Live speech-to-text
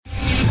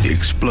The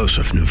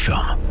explosive new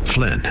film,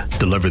 Flynn,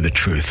 deliver the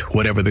truth,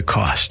 whatever the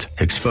cost,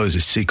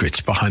 exposes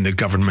secrets behind the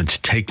government's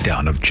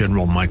takedown of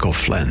General Michael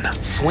Flynn.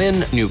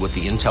 Flynn knew what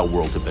the intel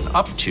world had been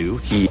up to.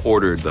 He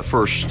ordered the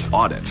first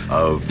audit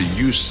of the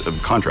use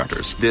of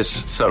contractors.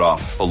 This set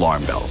off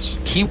alarm bells.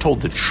 He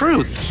told the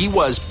truth. He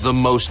was the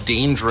most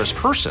dangerous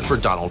person for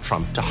Donald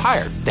Trump to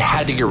hire. They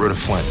had to get rid of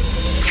Flynn.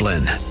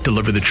 Flynn,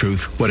 deliver the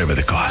truth, whatever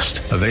the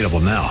cost. Available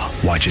now.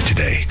 Watch it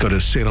today. Go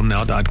to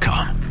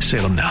salemnow.com.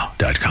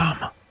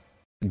 salemnow.com.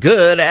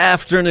 Good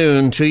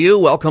afternoon to you.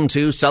 Welcome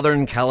to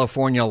Southern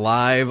California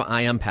Live.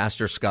 I am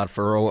Pastor Scott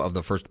Furrow of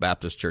the First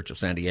Baptist Church of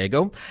San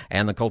Diego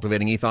and the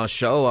Cultivating Ethos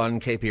show on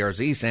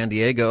KPRZ San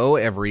Diego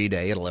every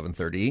day at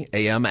 11:30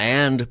 a.m.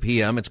 and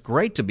p.m. It's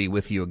great to be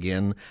with you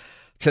again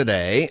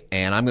today,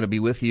 and I'm going to be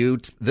with you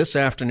this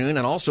afternoon,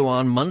 and also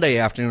on Monday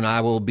afternoon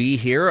I will be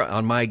here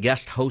on my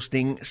guest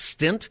hosting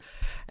stint.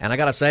 And I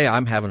got to say,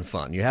 I'm having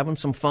fun. You having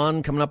some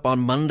fun coming up on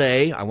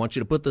Monday? I want you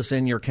to put this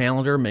in your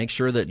calendar. Make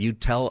sure that you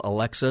tell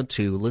Alexa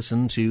to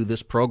listen to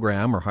this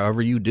program, or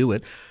however you do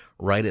it.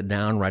 Write it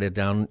down,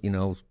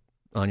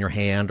 on your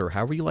hand, or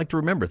however you like to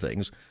remember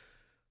things.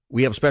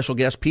 We have special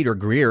guest Peter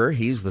Greer.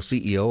 He's the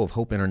CEO of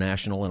Hope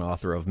International and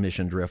author of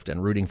Mission Drift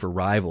and Rooting for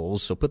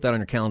Rivals. So put that on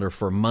your calendar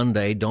for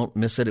Monday. Don't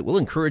miss it. It will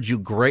encourage you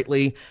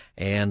greatly,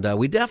 and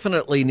we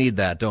definitely need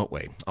that, don't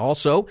we?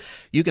 Also,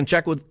 you can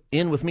check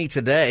in with me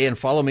today and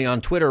follow me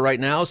on Twitter right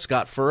now,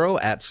 Scott Furrow,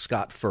 at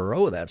Scott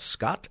Furrow. That's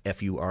Scott,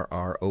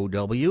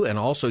 Furrow. And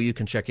also you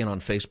can check in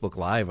on Facebook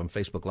Live. I'm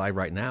Facebook Live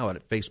right now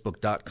at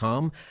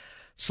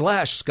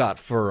facebook.com/Scott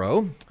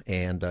Furrow,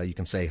 and you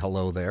can say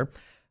hello there.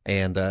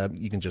 And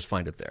you can just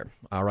find it there.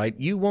 All right.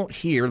 You won't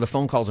hear the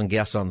phone calls and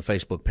guests on the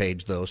Facebook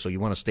page, though, so you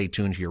want to stay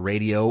tuned to your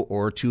radio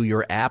or to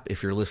your app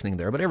if you're listening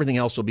there. But everything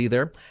else will be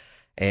there.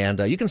 And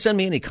you can send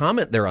me any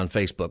comment there on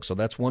Facebook. So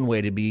that's one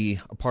way to be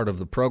a part of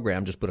the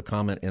program. Just put a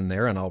comment in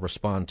there, and I'll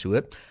respond to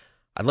it.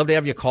 I'd love to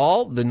have you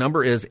call. The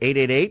number is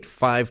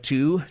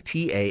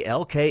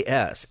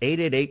 888-52-TALKS,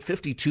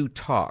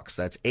 888-52-TALKS.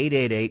 That's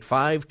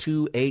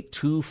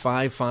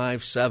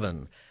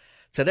 888-528-2557.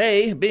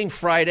 Today, being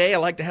Friday, I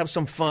like to have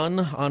some fun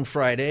on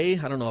Friday.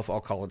 I don't know if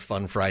I'll call it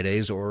Fun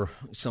Fridays or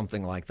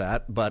something like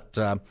that, but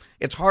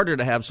it's harder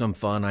to have some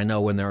fun, I know,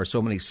 when there are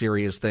so many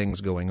serious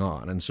things going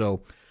on. And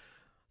so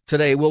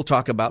today we'll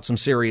talk about some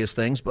serious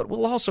things, but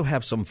we'll also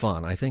have some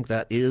fun. I think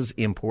that is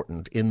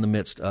important in the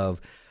midst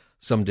of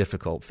some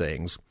difficult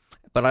things.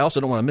 But I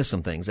also don't want to miss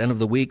some things. End of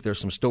the week,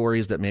 there's some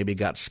stories that maybe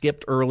got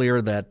skipped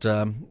earlier that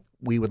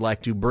we would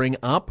like to bring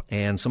up,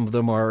 and some of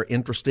them are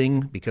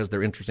interesting because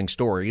they're interesting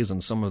stories,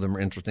 and some of them are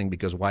interesting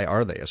because why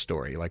are they a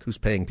story? Like, who's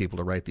paying people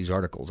to write these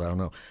articles? I don't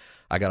know.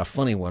 I got a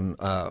funny one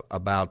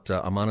about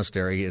a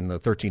monastery in the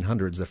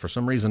 1300s that for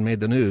some reason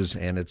made the news,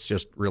 and it's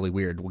just really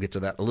weird. We'll get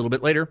to that a little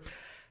bit later.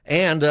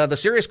 And the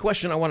serious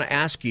question I want to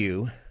ask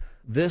you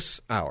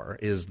this hour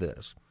is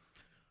this.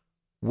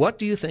 What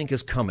do you think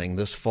is coming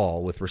this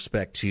fall with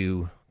respect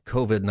to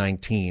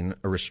COVID-19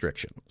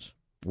 restrictions?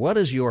 What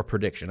is your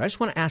prediction? I just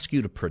want to ask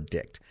you to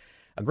predict.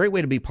 A great way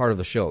to be part of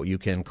the show. You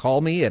can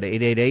call me at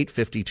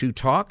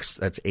 888-52-TALKS.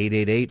 That's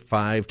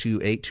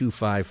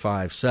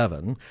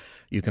 888-528-2557.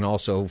 You can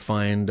also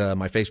find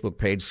my Facebook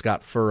page,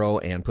 Scott Furrow,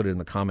 and put it in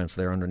the comments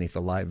there underneath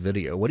the live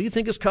video. What do you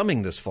think is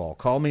coming this fall?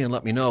 Call me and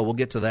let me know. We'll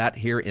get to that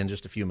here in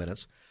just a few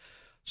minutes.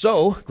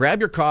 So grab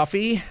your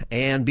coffee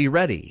and be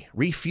ready.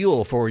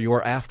 Refuel for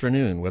your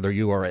afternoon, whether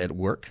you are at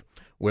work,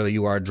 whether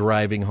you are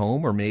driving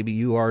home, or maybe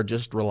you are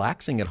just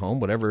relaxing at home,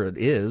 whatever it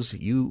is,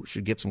 you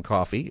should get some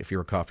coffee if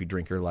you're a coffee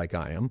drinker like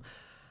I am.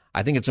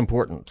 I think it's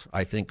important.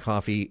 I think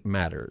coffee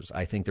matters.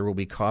 I think there will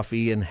be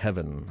coffee in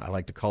heaven. I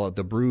like to call it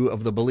the brew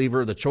of the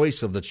believer, the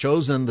choice of the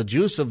chosen, the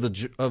juice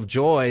of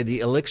joy, the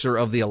elixir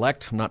of the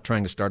elect. I'm not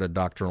trying to start a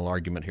doctrinal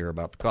argument here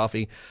about the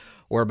coffee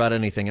or about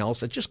anything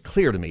else. It's just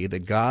clear to me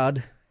that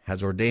God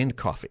has ordained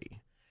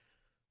coffee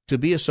to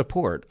be a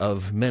support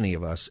of many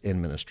of us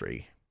in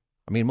ministry.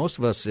 I mean, most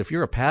of us, if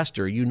you're a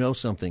pastor, you know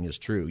something is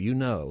true. You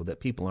know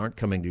that people aren't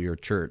coming to your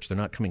church. They're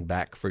not coming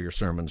back for your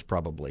sermons,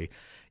 probably,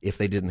 if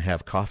they didn't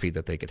have coffee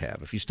that they could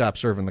have. If you stop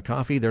serving the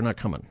coffee, they're not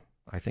coming.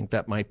 I think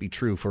that might be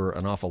true for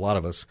an awful lot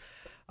of us.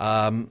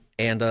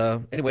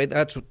 Anyway,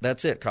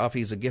 that's it.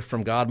 Coffee is a gift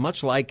from God,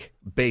 much like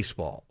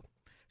baseball.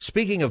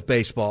 Speaking of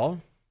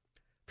baseball,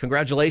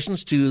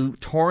 congratulations to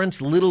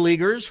Torrance Little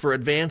Leaguers for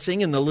advancing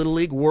in the Little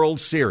League World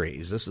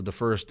Series. This is the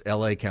first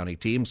L.A. County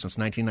team since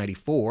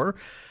 1994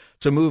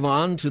 to move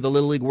on to the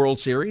Little League World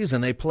Series,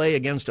 and they play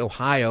against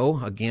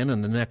Ohio again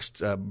in the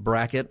next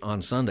bracket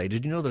on Sunday.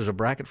 Did you know there's a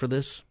bracket for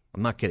this?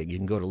 I'm not kidding. You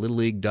can go to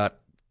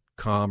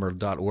littleleague.com or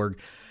 .org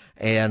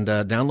and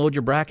download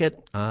your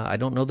bracket. I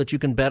don't know that you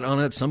can bet on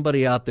it.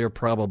 Somebody out there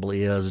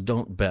probably is.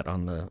 Don't bet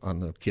on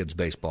the kids'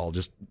 baseball.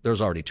 Just there's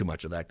already too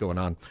much of that going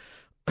on.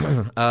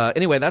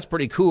 Anyway, that's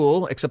pretty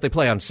cool, except they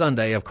play on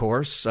Sunday, of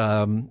course.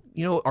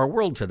 Our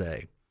world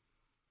today.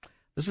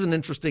 This is an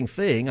interesting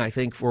thing, I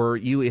think, for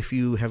you if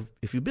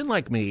you've been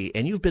like me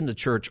and you've been to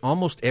church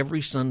almost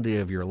every Sunday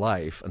of your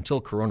life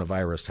until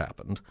coronavirus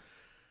happened.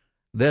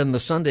 then the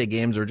Sunday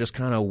games are just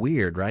kind of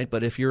weird, right?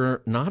 But if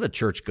you're not a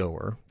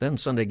churchgoer, then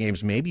Sunday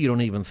games, maybe you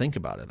don't even think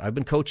about it. I've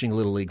been coaching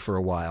Little League for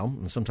a while,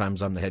 and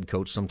sometimes I'm the head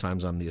coach,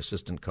 sometimes I'm the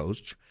assistant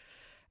coach.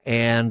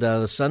 And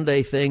the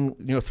Sunday thing,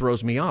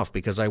 throws me off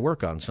because I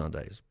work on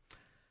Sundays.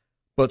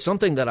 But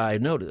something that I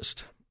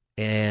noticed,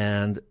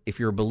 and if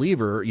you're a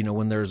believer,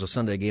 when there's a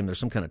Sunday game, there's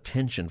some kind of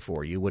tension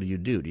for you. What do?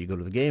 Do you go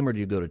to the game or do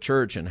you go to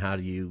church? And how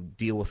do you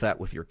deal with that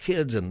with your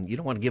kids? And you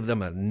don't want to give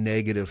them a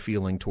negative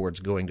feeling towards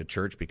going to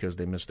church because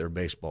they missed their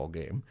baseball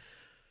game.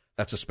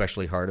 That's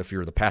especially hard if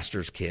you're the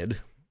pastor's kid.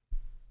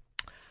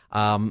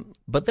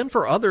 But then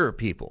for other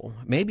people,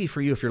 maybe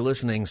for you, if you're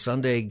listening,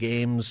 Sunday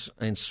games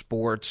and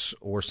sports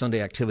or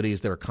Sunday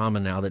activities that are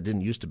common now that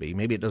didn't used to be,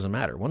 maybe it doesn't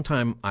matter. One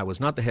time I was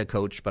not the head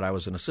coach, but I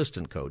was an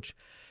assistant coach.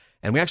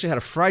 And we actually had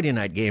a Friday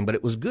night game, but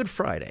it was Good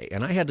Friday,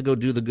 and I had to go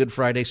do the Good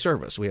Friday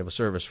service. We have a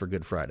service for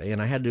Good Friday,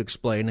 and I had to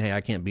explain, hey, I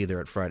can't be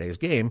there at Friday's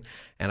game.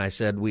 And I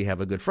said, we have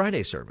a Good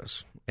Friday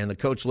service. And the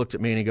coach looked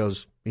at me,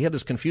 and he had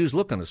this confused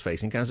look on his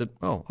face, and he kind of said,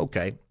 oh,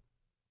 okay.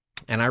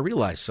 And I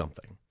realized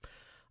something.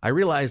 I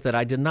realized that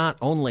I did not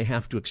only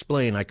have to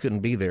explain I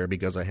couldn't be there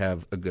because I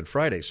have a Good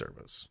Friday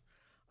service.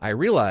 I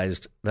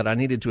realized that I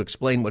needed to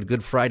explain what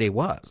Good Friday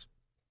was,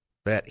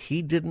 that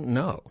he didn't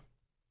know.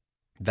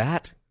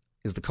 That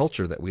is the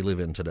culture that we live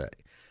in today.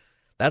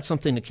 That's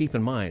something to keep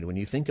in mind when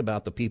you think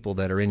about the people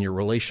that are in your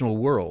relational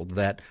world,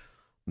 that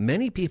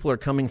many people are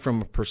coming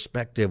from a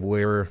perspective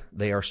where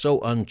they are so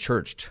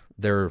unchurched,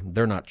 they're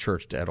not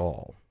churched at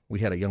all.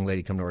 We had a young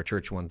lady come to our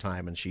church one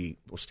time, and she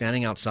was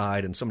standing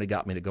outside, and somebody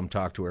got me to come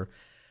talk to her.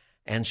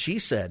 And she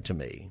said to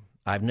me,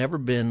 I've never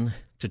been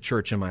to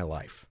church in my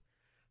life.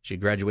 She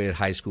graduated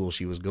high school.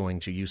 She was going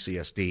to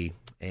UCSD.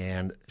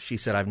 And she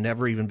said, I've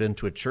never even been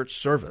to a church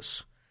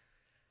service.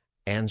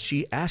 And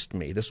she asked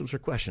me, this was her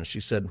question, she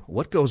said,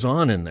 what goes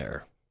on in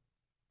there?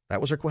 That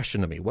was her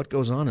question to me, what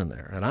goes on in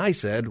there? And I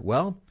said,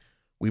 well,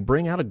 we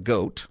bring out a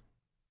goat.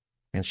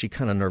 And she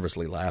kind of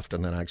nervously laughed,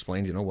 and then I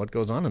explained, what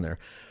goes on in there.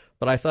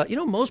 But I thought,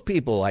 most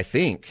people, I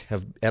think,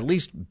 have at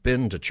least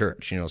been to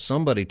church.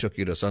 Somebody took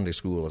you to Sunday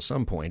school at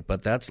some point,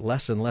 but that's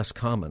less and less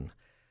common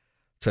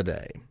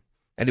today.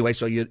 Anyway,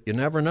 so you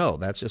never know.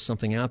 That's just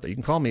something out there. You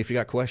can call me if you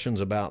got questions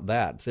about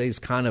that. Today's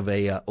kind of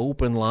a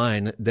open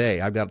line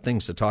day. I've got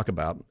things to talk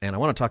about, and I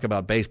want to talk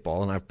about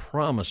baseball, and I've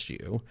promised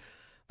you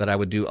that I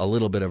would do a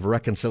little bit of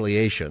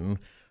reconciliation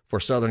for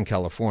Southern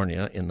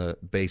California in the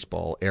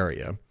baseball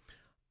area.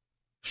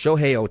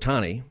 Shohei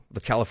Ohtani,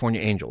 the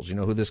California Angels. You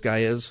know who this guy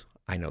is?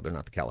 I know they're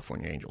not the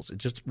California Angels.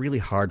 It's just really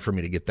hard for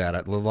me to get that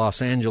at the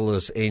Los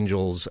Angeles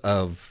Angels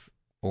of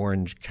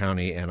Orange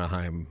County,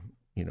 Anaheim,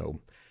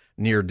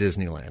 near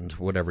Disneyland,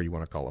 whatever you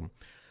want to call them.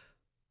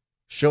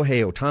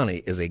 Shohei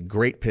Ohtani is a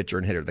great pitcher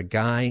and hitter. The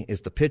guy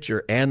is the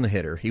pitcher and the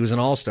hitter. He was an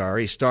all-star.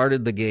 He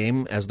started the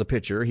game as the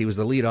pitcher. He was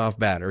the leadoff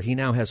batter. He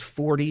now has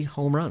 40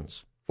 home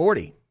runs.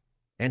 40.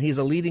 And he's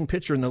a leading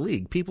pitcher in the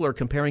league. People are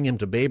comparing him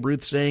to Babe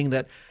Ruth, saying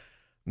that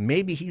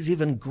maybe he's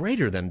even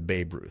greater than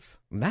Babe Ruth.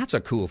 That's a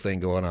cool thing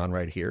going on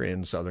right here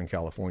in Southern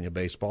California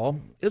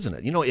baseball, isn't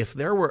it? If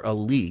there were a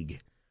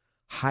league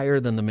higher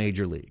than the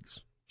major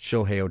leagues,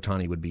 Shohei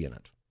Ohtani would be in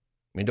it.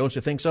 I mean, don't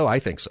you think so? I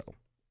think so.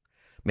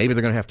 Maybe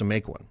they're going to have to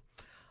make one.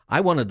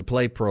 I wanted to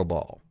play pro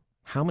ball.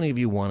 How many of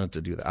you wanted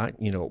to do that?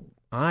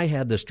 I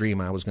had this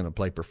dream I was going to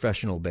play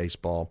professional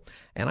baseball,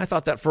 and I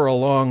thought that for a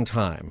long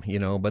time,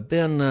 but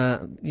then,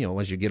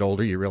 as you get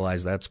older, you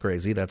realize that's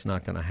crazy. That's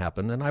not going to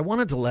happen. And I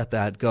wanted to let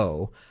that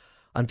go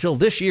until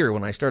this year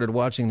when I started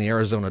watching the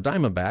Arizona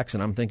Diamondbacks,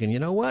 and I'm thinking, you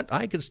know what?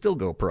 I could still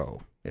go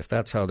pro if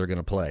that's how they're going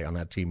to play on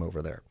that team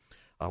over there.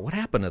 What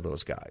happened to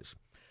those guys?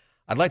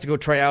 I'd like to go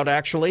try out,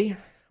 actually.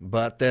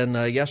 But then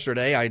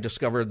yesterday I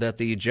discovered that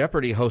the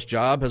Jeopardy host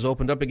job has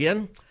opened up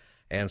again,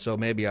 and so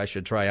maybe I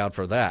should try out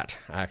for that,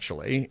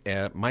 actually.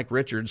 Mike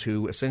Richards,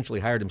 who essentially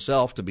hired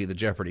himself to be the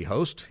Jeopardy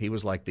host, he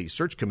was like the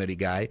search committee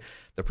guy,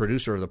 the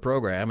producer of the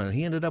program, and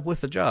he ended up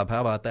with the job.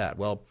 How about that?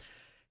 Well,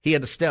 he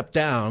had to step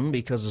down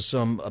because of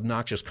some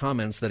obnoxious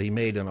comments that he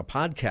made in a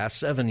podcast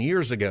 7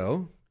 years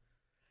ago,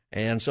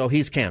 and so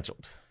he's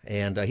canceled.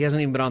 And he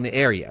hasn't even been on the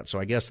air yet. So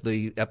I guess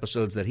the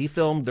episodes that he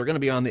filmed, they're going to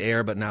be on the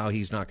air, but now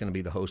he's not going to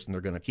be the host, and they're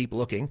going to keep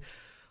looking.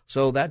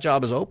 So that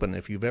job is open.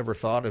 If you've ever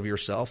thought of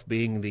yourself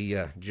being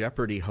the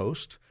Jeopardy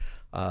host,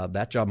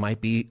 that job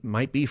might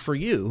be for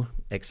you,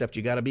 except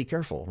you got to be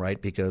careful,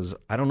 right? Because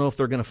I don't know if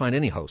they're going to find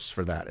any hosts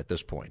for that at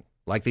this point,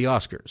 like the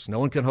Oscars. No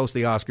one can host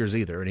the Oscars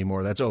either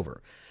anymore. That's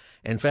over.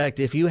 In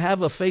fact, if you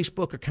have a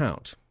Facebook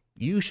account,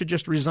 you should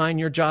just resign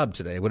your job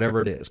today,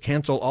 whatever it is.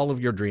 Cancel all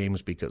of your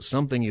dreams because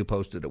something you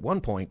posted at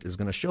one point is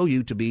going to show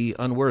you to be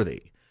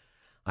unworthy.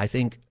 I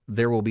think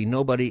there will be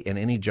nobody in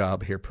any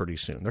job here pretty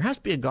soon. There has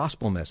to be a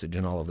gospel message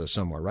in all of this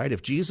somewhere, right?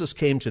 If Jesus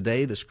came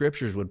today, the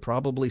scriptures would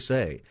probably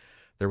say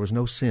there was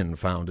no sin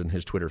found in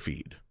his Twitter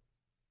feed.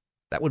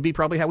 That would be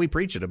probably how we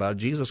preach it about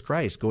Jesus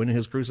Christ going to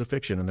his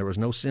crucifixion, and there was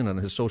no sin on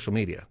his social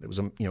media. It was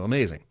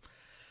amazing.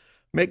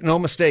 Make no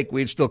mistake,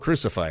 we'd still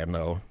crucify him,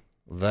 though.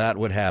 That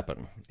would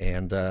happen,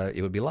 and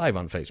it would be live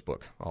on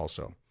Facebook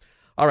also.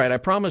 All right, I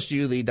promised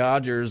you the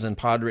Dodgers and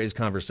Padres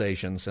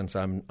conversation since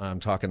I'm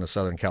talking to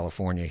Southern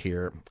California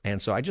here. And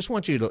so I just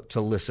want you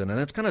to listen. And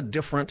it's kind of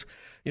different,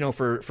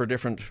 for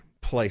different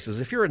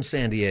places. If you're in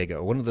San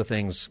Diego, one of the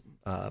things,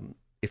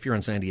 if you're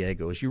in San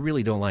Diego, is you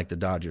really don't like the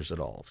Dodgers at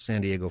all.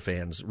 San Diego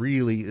fans,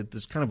 really,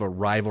 it's kind of a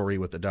rivalry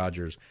with the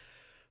Dodgers.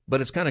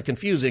 But it's kind of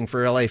confusing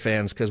for LA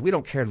fans because we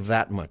don't care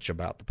that much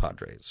about the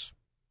Padres.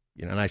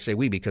 And I say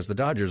we because the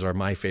Dodgers are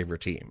my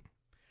favorite team.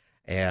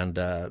 And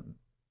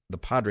the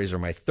Padres are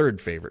my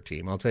third favorite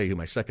team. I'll tell you who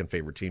my second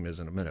favorite team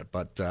is in a minute.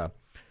 But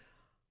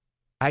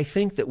I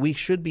think that we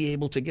should be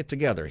able to get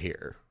together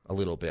here a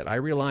little bit. I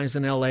realize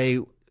in L.A.,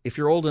 if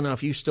you're old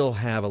enough, you still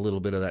have a little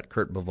bit of that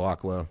Kurt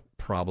Bavacqua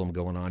problem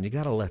going on. You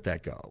got to let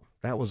that go.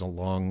 That was a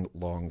long,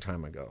 long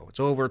time ago.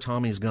 It's over.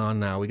 Tommy's gone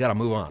now. We got to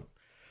move on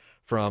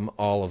from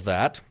all of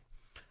that.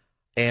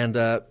 And,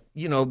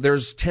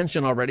 there's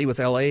tension already with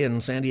L.A.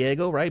 and San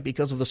Diego, right,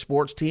 because of the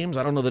sports teams.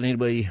 I don't know that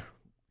anybody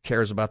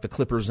cares about the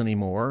Clippers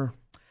anymore.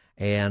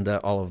 And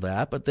all of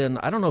that. But then,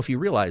 I don't know if you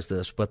realize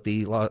this, but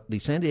the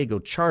San Diego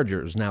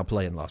Chargers now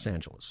play in Los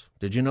Angeles.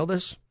 Did you know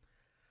this?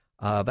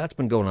 That's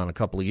been going on a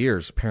couple of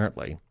years,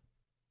 apparently.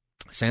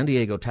 San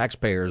Diego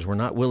taxpayers were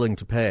not willing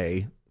to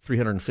pay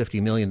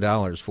 $350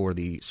 million for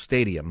the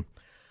stadium,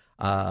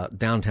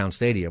 downtown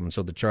stadium, and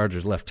so the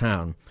Chargers left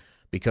town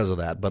because of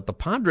that. But the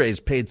Padres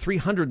paid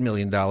 $300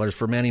 million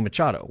for Manny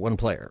Machado, one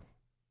player.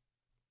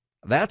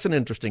 That's an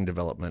interesting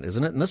development,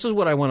 isn't it? And this is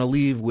what I want to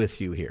leave with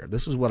you here.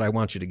 This is what I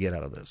want you to get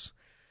out of this.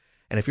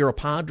 And if you're a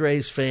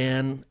Padres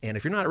fan, and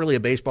if you're not really a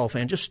baseball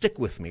fan, just stick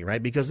with me,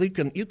 right? Because you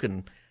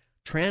can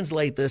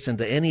translate this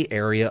into any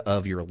area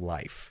of your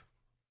life.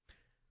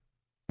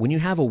 When you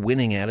have a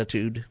winning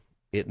attitude,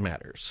 it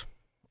matters.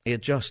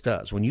 It just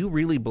does. When you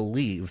really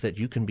believe that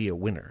you can be a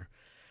winner,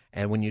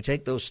 and when you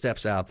take those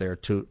steps out there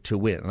to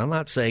win, and I'm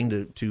not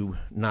saying to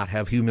not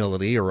have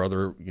humility or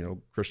other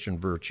Christian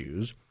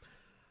virtues,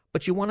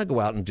 but you want to go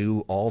out and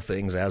do all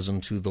things as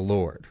unto the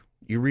Lord.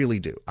 You really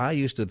do. I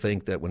used to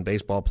think that when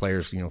baseball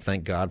players,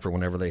 thank God for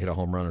whenever they hit a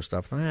home run or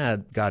stuff,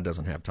 God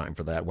doesn't have time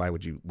for that. Why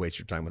would you waste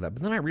your time with that?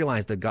 But then I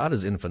realized that God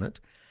is infinite,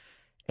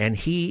 and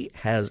he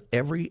has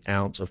every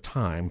ounce of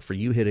time for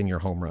you hitting your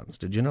home runs.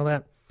 Did you know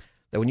that?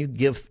 That when you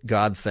give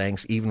God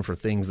thanks, even for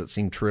things that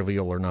seem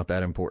trivial or not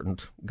that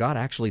important, God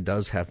actually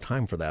does have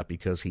time for that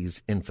because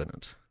he's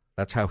infinite.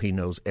 That's how he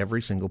knows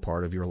every single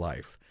part of your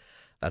life.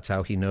 That's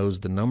how he knows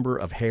the number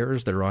of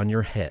hairs that are on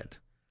your head,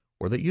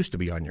 or that used to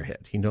be on your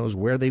head. He knows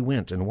where they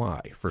went and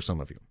why, for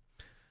some of you.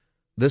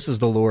 This is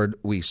the Lord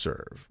we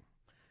serve.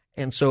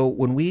 And so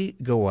when we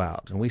go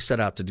out and we set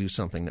out to do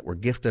something that we're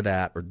gifted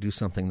at or do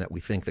something that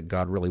we think that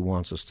God really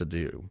wants us to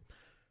do,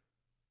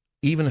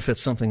 even if it's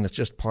something that's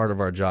just part of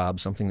our job,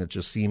 something that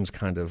just seems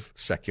kind of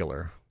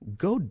secular,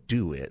 go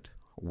do it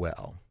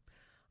well.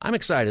 I'm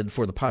excited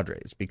for the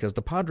Padres because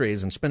the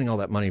Padres, in spending all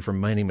that money for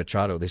Manny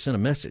Machado, they sent a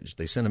message.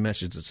 They sent a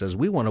message that says,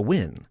 we want to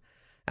win.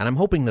 And I'm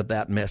hoping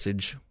that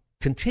message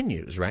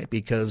continues, right?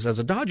 Because as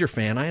a Dodger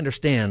fan, I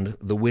understand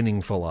the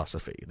winning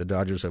philosophy. The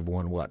Dodgers have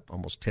won,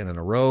 almost 10 in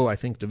a row, I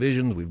think,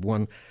 divisions. We've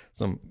won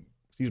some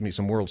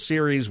World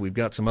Series. We've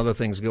got some other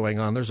things going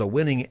on. There's a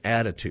winning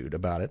attitude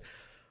about it.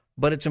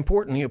 But it's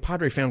important.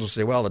 Padre fans will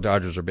say, well, the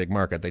Dodgers are a big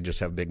market. They just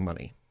have big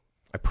money.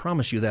 I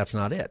promise you that's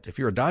not it. If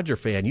you're a Dodger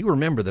fan, you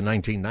remember the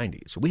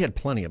 1990s. We had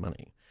plenty of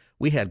money.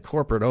 We had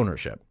corporate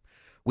ownership.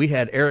 We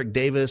had Eric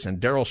Davis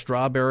and Darryl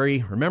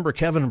Strawberry. Remember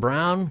Kevin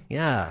Brown?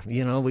 Yeah,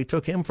 we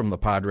took him from the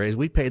Padres.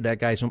 We paid that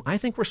guy some. I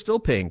think we're still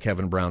paying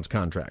Kevin Brown's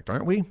contract,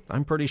 aren't we?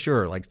 I'm pretty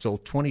sure, like till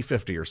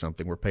 2050 or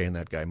something, we're paying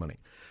that guy money.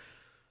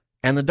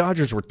 And the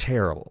Dodgers were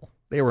terrible.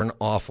 They were an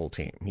awful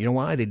team. You know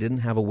why? They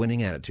didn't have a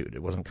winning attitude.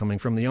 It wasn't coming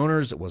from the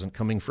owners. It wasn't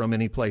coming from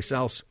any place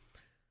else.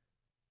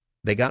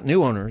 They got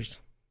new owners.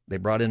 They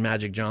brought in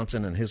Magic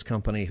Johnson and his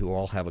company, who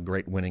all have a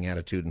great winning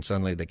attitude, and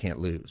suddenly they can't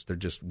lose. They're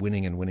just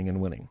winning and winning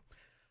and winning.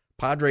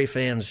 Padre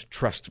fans,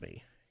 trust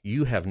me.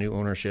 You have new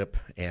ownership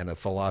and a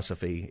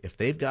philosophy. If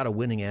they've got a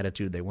winning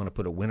attitude, they want to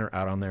put a winner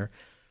out on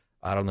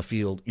the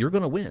field, you're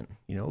going to win.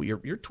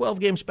 You're 12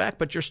 games back,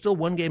 but you're still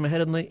one game ahead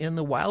in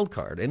the wild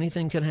card.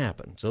 Anything can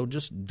happen. So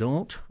just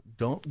don't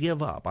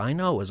give up. I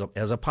know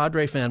as a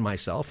Padre fan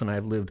myself, and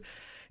I've lived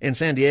in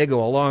San Diego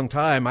a long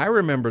time, I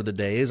remember the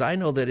days. I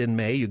know that in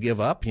May you give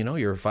up,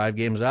 you're 5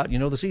 games out,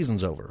 the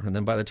season's over. And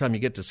then by the time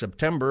you get to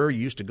September, you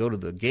used to go to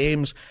the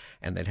games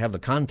and they'd have the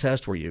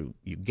contest where you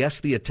guess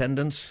the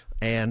attendance,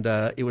 and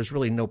it was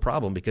really no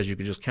problem because you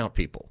could just count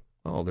people.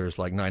 Oh, there's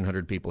like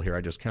 900 people here.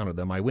 I just counted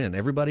them. I win.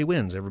 Everybody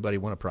wins. Everybody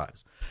won a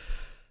prize.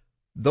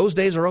 Those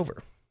days are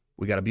over.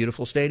 We got a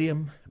beautiful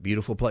stadium,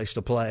 beautiful place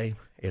to play.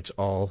 It's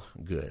all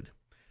good.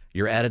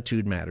 Your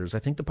attitude matters. I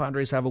think the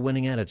Padres have a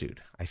winning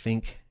attitude. I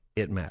think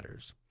it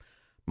matters.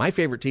 My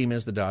favorite team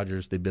is the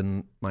Dodgers. They've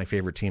been my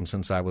favorite team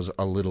since I was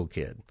a little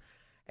kid.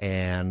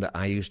 And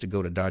I used to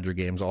go to Dodger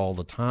games all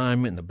the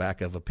time in the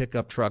back of a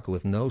pickup truck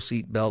with no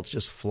seat belts,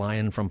 just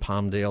flying from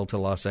Palmdale to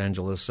Los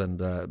Angeles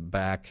and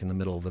back in the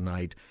middle of the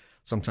night.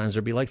 Sometimes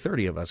there'd be like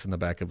 30 of us in the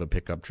back of a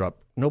pickup truck.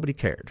 Nobody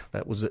cared.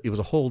 It was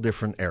a whole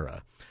different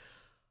era.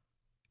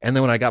 And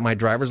then when I got my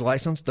driver's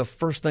license, the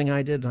first thing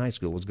I did in high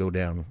school was go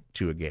down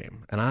to a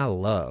game. And I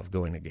love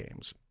going to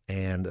games.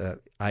 And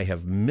I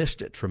have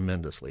missed it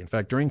tremendously. In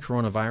fact, during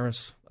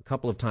coronavirus, a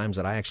couple of times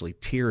that I actually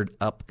teared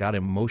up, got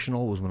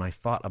emotional, was when I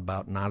thought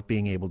about not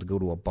being able to go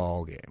to a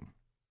ball game.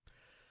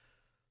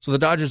 So the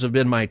Dodgers have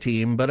been my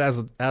team, but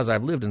as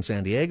I've lived in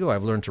San Diego,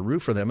 I've learned to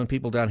root for them, and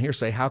people down here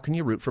say, how can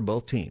you root for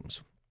both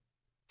teams?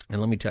 And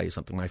let me tell you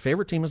something. My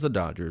favorite team is the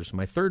Dodgers.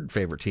 My third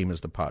favorite team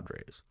is the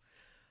Padres.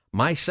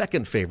 My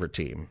second favorite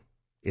team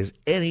is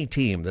any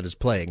team that is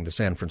playing the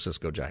San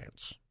Francisco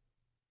Giants.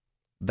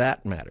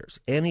 That matters.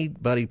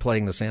 Anybody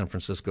playing the San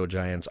Francisco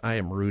Giants, I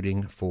am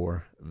rooting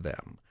for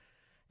them.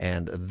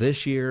 And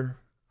this year,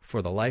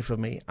 for the life of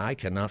me, I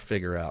cannot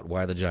figure out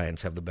why the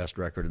Giants have the best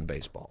record in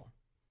baseball.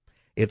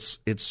 It's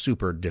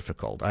super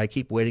difficult. I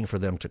keep waiting for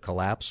them to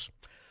collapse.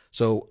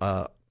 So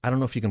I don't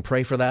know if you can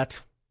pray for that,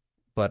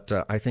 but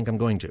I think I'm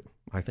going to.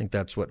 I think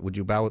that's what, would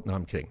you bow with? No,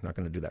 I'm kidding. Not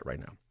going to do that right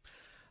now.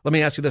 Let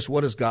me ask you this.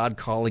 What is God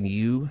calling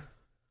you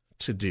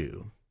to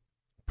do?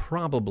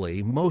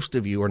 Probably most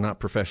of you are not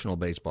professional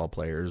baseball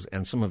players,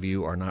 and some of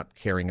you are not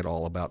caring at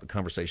all about the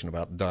conversation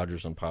about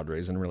Dodgers and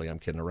Padres, and really I'm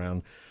kidding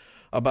around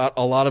about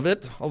a lot of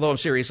it, although I'm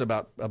serious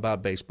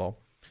about baseball.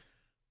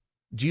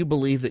 Do you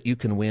believe that you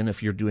can win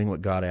if you're doing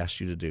what God asked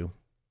you to do?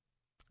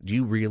 Do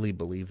you really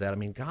believe that? I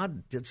mean,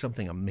 God did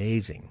something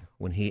amazing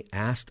when he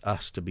asked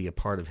us to be a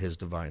part of his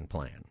divine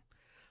plan.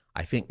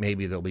 I think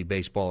maybe there'll be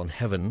baseball in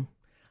heaven.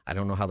 I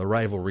don't know how the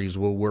rivalries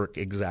will work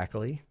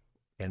exactly,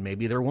 and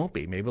maybe there won't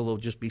be. Maybe there'll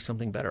just be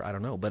something better. I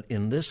don't know. But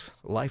in this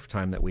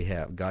lifetime that we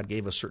have, God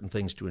gave us certain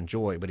things to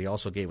enjoy, but he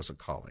also gave us a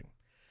calling.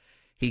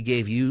 He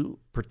gave you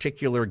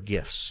particular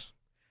gifts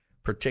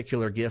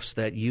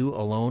that you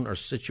alone are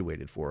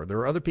situated for. There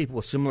are other people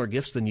with similar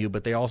gifts than you,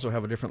 but they also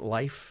have a different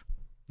life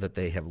that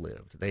they have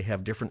lived. They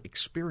have different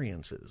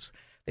experiences.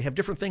 They have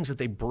different things that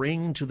they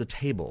bring to the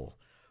table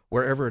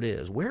wherever it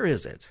is. Where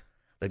is it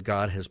that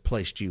God has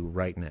placed you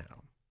right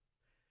now?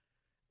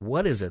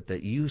 What is it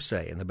that you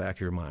say in the back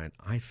of your mind,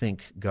 I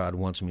think God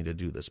wants me to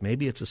do this?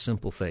 Maybe it's a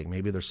simple thing.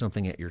 Maybe there's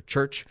something at your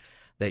church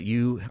that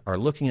you are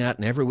looking at,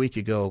 and every week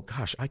you go,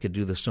 gosh, I could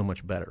do this so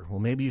much better. Well,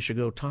 maybe you should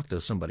go talk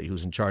to somebody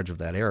who's in charge of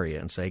that area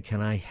and say,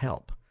 can I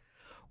help?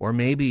 Or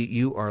maybe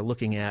you are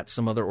looking at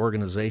some other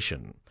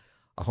organization,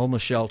 a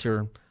homeless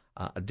shelter,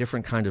 a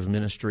different kind of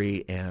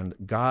ministry, and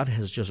God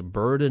has just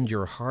burdened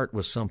your heart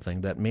with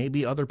something that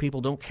maybe other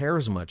people don't care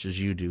as much as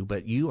you do,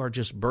 but you are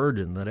just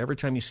burdened that every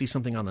time you see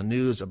something on the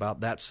news about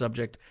that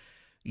subject,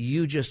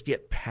 you just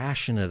get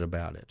passionate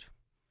about it.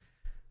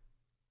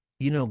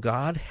 You know,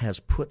 God has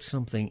put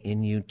something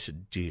in you to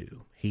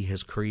do. He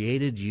has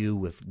created you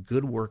with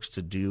good works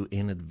to do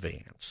in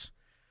advance,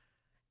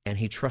 and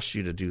he trusts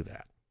you to do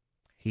that.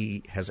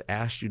 He has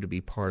asked you to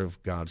be part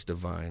of God's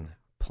divine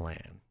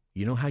plan.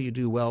 You know how you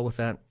do well with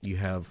that? You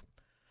have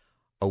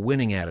a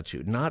winning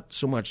attitude, not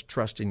so much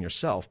trust in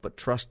yourself, but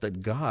trust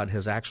that God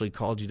has actually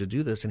called you to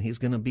do this, and he's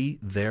going to be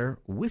there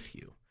with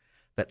you,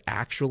 that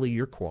actually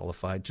you're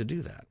qualified to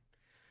do that.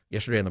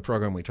 Yesterday in the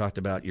program, we talked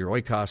about your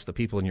oikos, the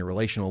people in your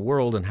relational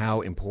world, and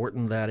how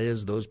important that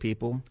is, those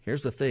people.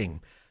 Here's the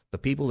thing. The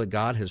people that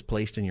God has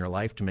placed in your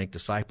life to make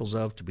disciples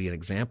of, to be an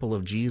example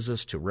of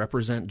Jesus, to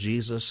represent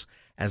Jesus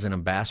as an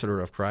ambassador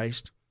of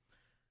Christ,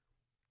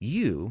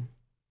 you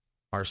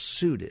are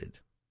suited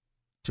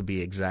to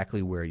be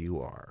exactly where you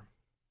are.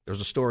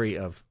 There's a story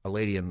of a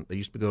lady that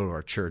used to go to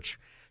our church.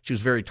 She was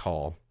very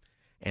tall,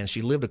 and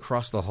she lived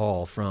across the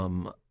hall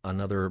from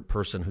another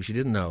person who she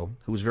didn't know,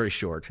 who was very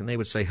short, and they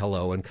would say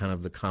hello and kind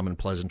of the common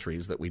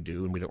pleasantries that we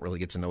do, and we don't really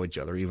get to know each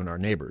other, even our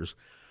neighbors.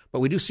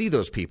 But we do see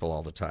those people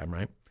all the time,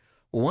 right?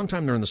 Well, one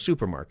time they're in the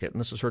supermarket, and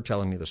this is her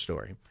telling me the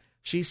story.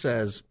 She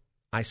says,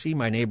 I see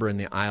my neighbor in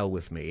the aisle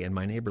with me, and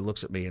my neighbor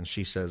looks at me, and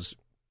she says,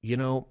 you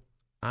know,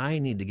 I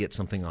need to get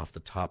something off the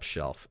top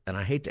shelf, and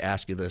I hate to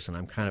ask you this, and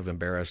I'm kind of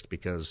embarrassed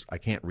because I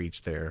can't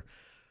reach there.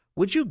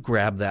 Would you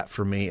grab that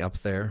for me up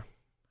there?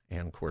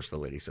 And, of course, the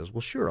lady says,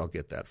 well, sure, I'll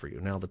get that for you.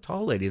 Now, the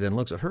tall lady then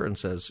looks at her and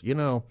says, you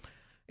know,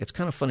 it's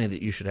kind of funny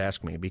that you should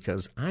ask me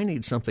because I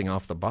need something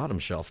off the bottom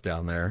shelf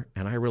down there,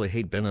 and I really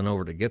hate bending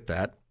over to get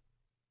that.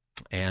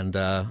 And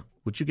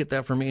would you get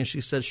that for me? And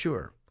she says,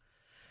 sure.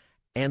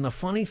 And the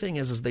funny thing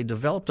is they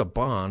developed a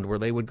bond where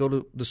they would go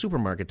to the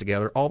supermarket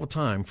together all the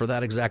time for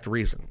that exact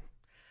reason.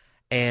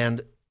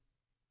 And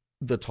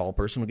the tall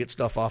person would get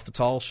stuff off the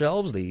tall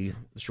shelves. The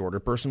shorter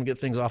person would get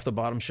things off the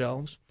bottom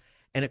shelves.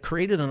 And it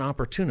created an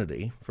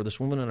opportunity for this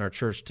woman in our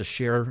church to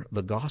share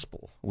the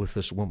gospel with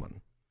this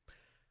woman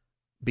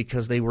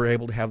because they were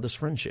able to have this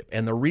friendship.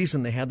 And the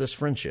reason they had this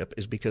friendship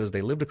is because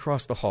they lived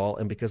across the hall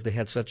and because they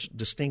had such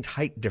distinct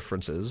height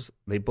differences,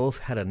 they both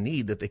had a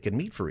need that they could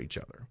meet for each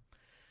other.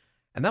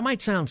 And that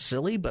might sound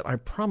silly, but I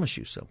promise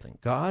you something.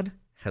 God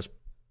has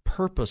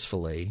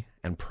purposefully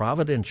and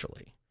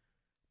providentially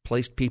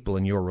placed people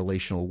in your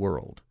relational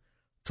world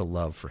to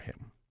love for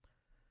him.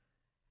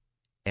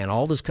 And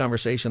all this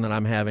conversation that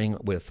I'm having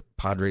with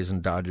Padres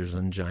and Dodgers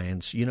and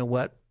Giants, you know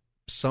what?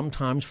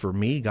 Sometimes for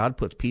me, God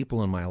puts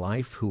people in my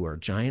life who are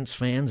Giants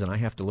fans, and I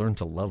have to learn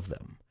to love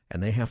them,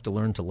 and they have to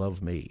learn to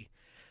love me.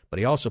 But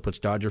he also puts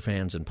Dodger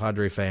fans and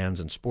Padre fans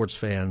and sports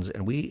fans,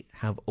 and we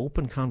have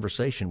open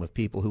conversation with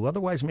people who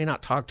otherwise may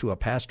not talk to a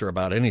pastor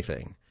about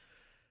anything.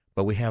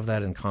 But we have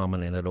that in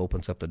common, and it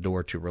opens up the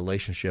door to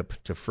relationship,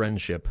 to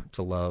friendship,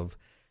 to love,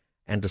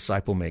 and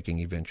disciple-making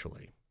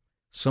eventually.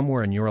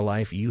 Somewhere in your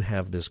life, you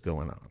have this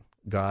going on.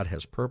 God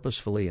has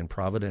purposefully and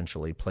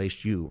providentially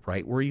placed you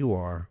right where you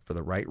are for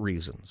the right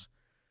reasons,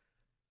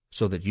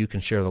 so that you can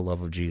share the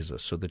love of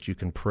Jesus, so that you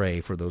can pray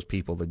for those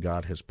people that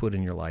God has put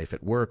in your life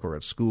at work or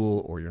at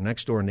school or your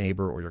next-door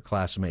neighbor or your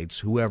classmates,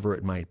 whoever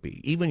it might be,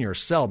 even your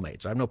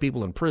cellmates. I know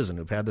people in prison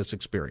who've had this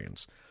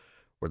experience,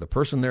 where the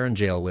person they're in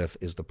jail with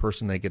is the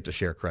person they get to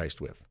share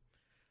Christ with.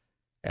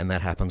 And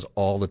that happens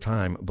all the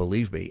time,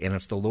 believe me, and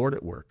it's the Lord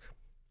at work.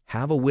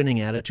 Have a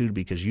winning attitude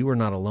because you are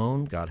not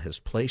alone. God has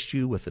placed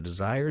you with the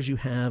desires you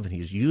have, and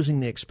he's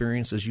using the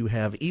experiences you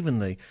have, even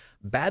the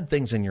bad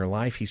things in your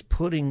life. He's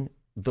putting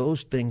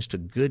those things to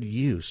good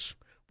use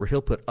where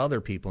he'll put other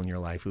people in your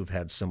life who've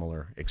had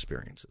similar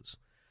experiences.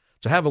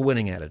 So have a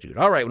winning attitude.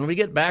 All right, when we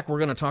get back, we're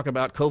going to talk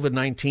about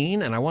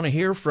COVID-19, and I want to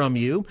hear from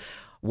you.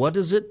 What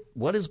is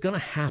going to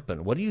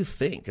happen? What do you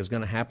think is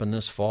going to happen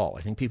this fall?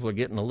 I think people are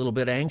getting a little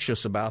bit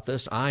anxious about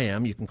this. I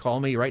am. You can call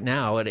me right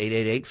now at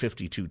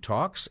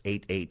 888-52-TALKS,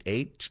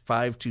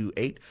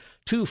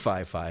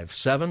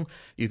 888-528-2557.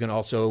 You can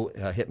also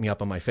hit me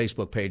up on my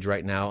Facebook page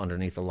right now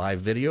underneath the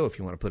live video if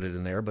you want to put it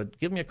in there. But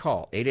give me a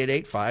call,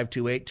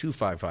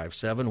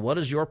 888-528-2557. What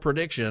is your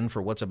prediction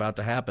for what's about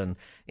to happen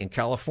in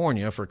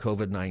California for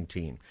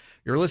COVID-19?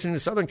 You're listening to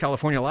Southern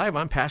California Live.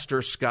 I'm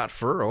Pastor Scott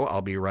Furrow.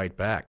 I'll be right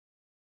back.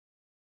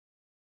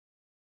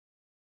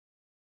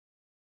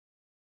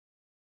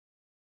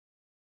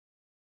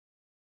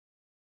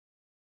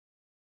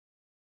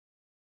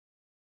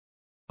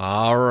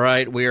 All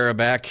right, we are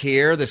back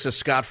here. This is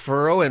Scott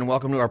Furrow, and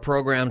welcome to our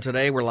program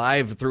today. We're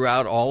live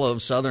throughout all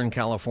of Southern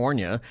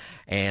California,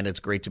 and it's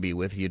great to be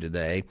with you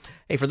today.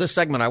 Hey, for this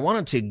segment, I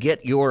wanted to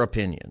get your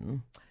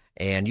opinion,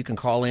 and you can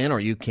call in or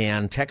you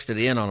can text it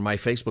in on my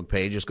Facebook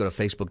page. Just go to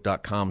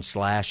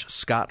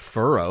facebook.com/Scott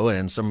Furrow,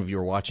 and some of you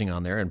are watching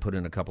on there and put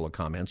in a couple of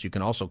comments. You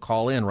can also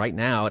call in right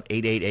now at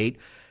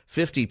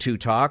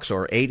 888-52-TALKS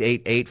or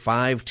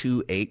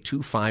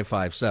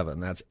 888-528-2557.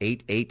 That's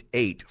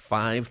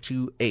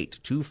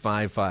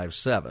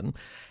 888-528-2557.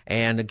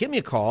 And give me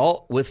a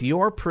call with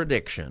your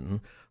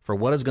prediction for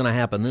what is going to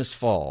happen this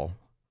fall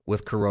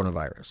with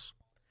coronavirus.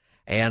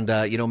 And,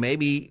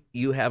 maybe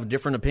you have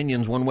different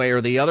opinions one way or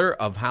the other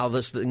of how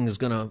this thing is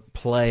going to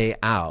play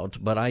out.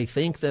 But I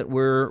think that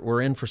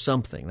we're in for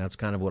something. That's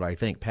kind of what I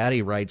think.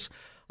 Patty writes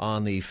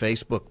on the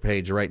Facebook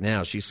page right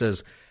now. She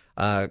says,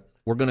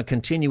 we're going to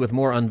continue with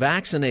more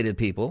unvaccinated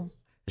people,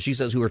 she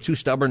says, who are too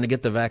stubborn to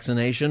get the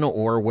vaccination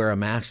or wear a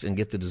mask and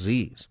get the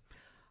disease.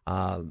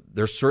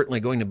 There's certainly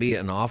going to be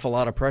an awful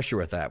lot of pressure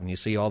with that when you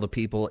see all the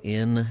people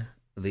in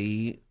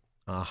the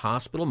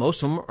hospital.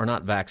 Most of them are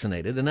not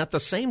vaccinated. And at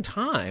the same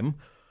time,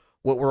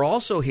 what we're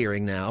also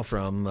hearing now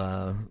from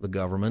the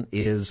government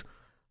is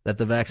that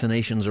the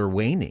vaccinations are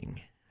waning,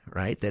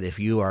 right? That if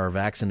you are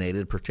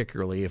vaccinated,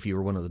 particularly if you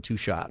were one of the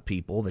two-shot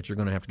people, that you're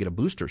going to have to get a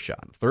booster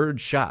shot, third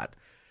shot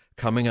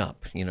coming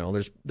up.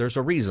 There's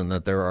a reason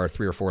that there are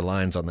 3 or 4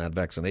 lines on that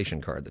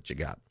vaccination card that you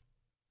got,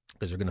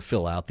 because they're going to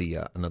fill out the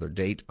another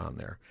date on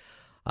there.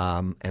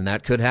 And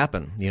that could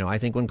happen. I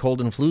think when cold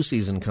and flu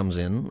season comes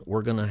in,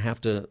 we're going to have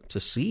to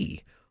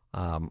see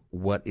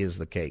what is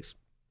the case.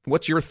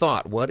 What's your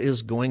thought? What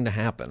is going to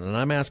happen? And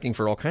I'm asking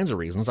for all kinds of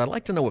reasons. I'd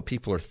like to know what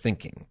people are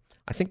thinking.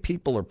 I think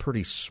people are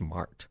pretty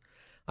smart.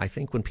 I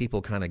think when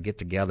people kind of get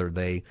together,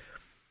 they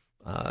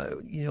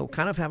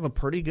kind of have a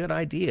pretty good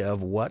idea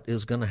of what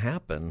is going to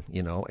happen,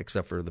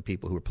 except for the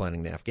people who are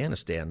planning the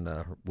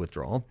Afghanistan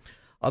withdrawal.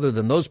 Other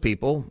than those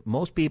people,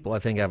 most people, I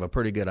think, have a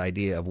pretty good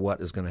idea of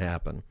what is going to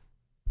happen.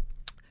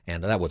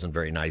 And that wasn't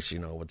very nice,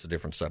 it's a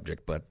different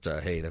subject, but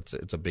hey,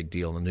 it's a big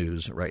deal in the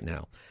news right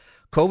now.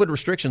 COVID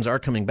restrictions are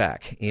coming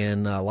back.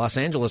 In Los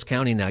Angeles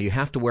County now, you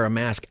have to wear a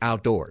mask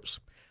outdoors.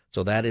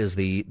 So that is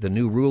the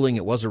new ruling.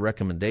 It was a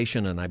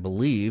recommendation, and I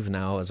believe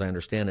now, as I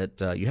understand it,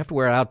 you have to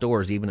wear it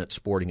outdoors even at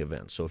sporting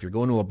events. So if you're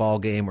going to a ball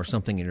game or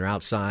something and you're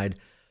outside,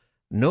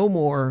 no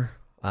more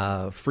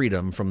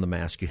freedom from the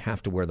mask. You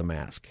have to wear the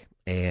mask.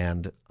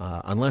 And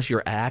unless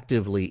you're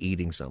actively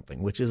eating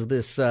something, which is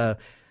this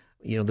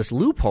this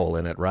loophole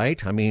in it,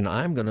 right? I mean,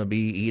 I'm going to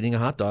be eating a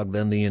hot dog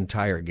then the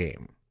entire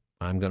game.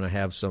 I'm going to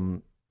have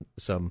some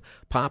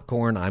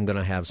popcorn. I'm going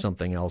to have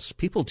something else.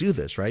 People do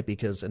this, right?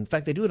 Because, in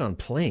fact, they do it on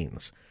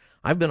planes.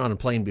 I've been on a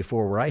plane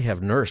before where I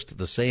have nursed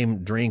the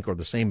same drink or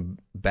the same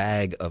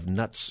bag of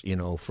nuts,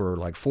 for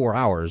like 4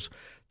 hours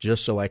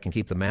just so I can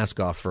keep the mask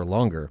off for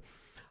longer.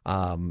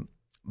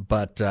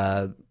 But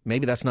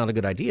maybe that's not a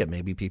good idea.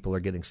 Maybe people are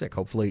getting sick.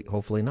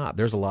 Hopefully not.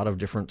 There's a lot of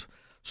different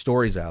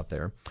stories out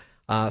there.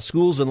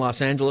 Schools in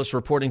Los Angeles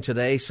reporting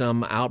today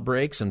some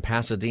outbreaks in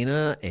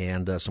Pasadena,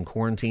 and some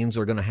quarantines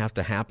are going to have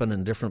to happen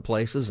in different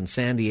places. In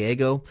San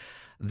Diego,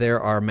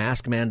 there are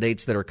mask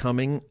mandates that are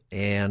coming,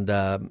 and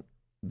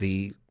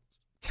the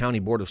County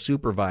Board of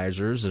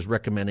Supervisors is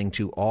recommending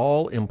to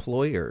all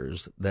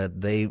employers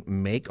that they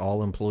make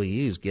all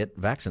employees get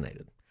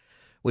vaccinated,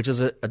 which is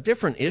a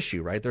different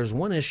issue, right? There's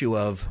one issue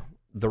of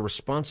the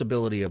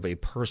responsibility of a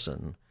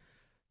person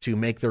to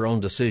make their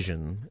own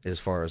decision as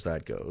far as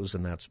that goes,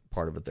 and that's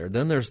part of it there.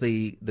 Then there's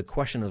the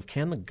question of,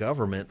 can the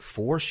government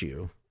force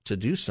you to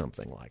do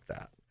something like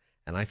that?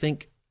 And I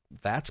think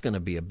that's going to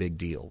be a big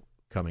deal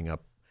coming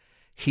up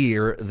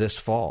here this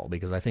fall,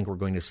 because I think we're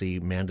going to see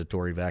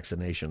mandatory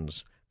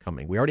vaccinations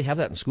coming. We already have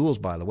that in schools,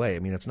 by the way. I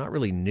mean, it's not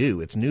really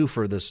new. It's new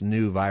for this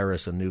new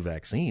virus and new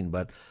vaccine,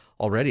 but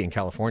already in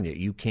California,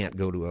 you can't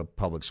go to a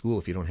public school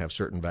if you don't have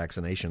certain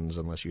vaccinations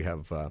unless you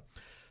have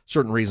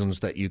certain reasons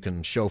that you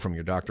can show from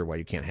your doctor why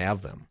you can't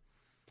have them.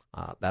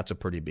 That's a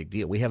pretty big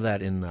deal. We have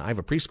that I have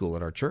a preschool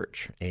at our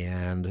church,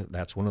 and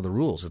that's one of the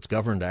rules. It's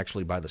governed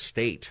actually by the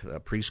state.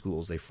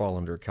 Preschools, they fall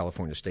under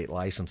California state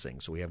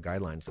licensing, so we have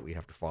guidelines that we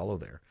have to follow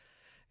there.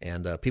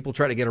 And people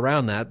try to get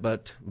around that,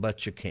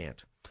 but you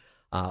can't.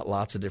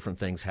 Lots of different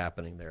things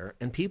happening there.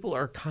 And people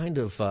are kind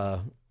of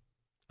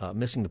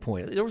missing the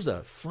point. There was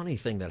a funny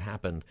thing that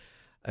happened.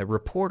 A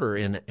reporter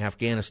in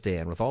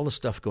Afghanistan, with all the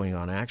stuff going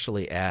on,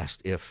 actually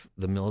asked if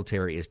the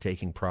military is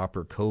taking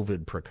proper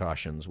COVID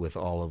precautions with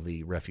all of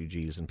the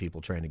refugees and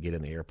people trying to get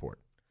in the airport.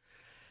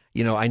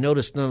 You know, I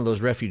noticed none of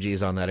those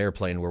refugees on that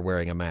airplane were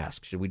wearing a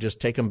mask. Should we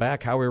just take them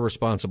back? How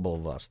irresponsible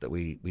of us that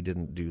we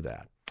didn't do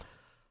that.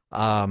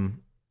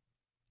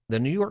 The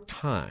New York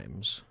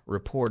Times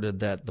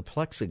reported that the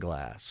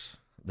plexiglass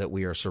that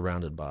we are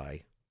surrounded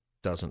by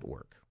doesn't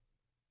work.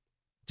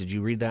 Did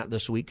you read that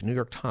this week? New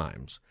York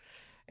Times.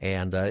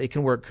 And it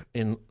can work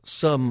in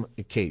some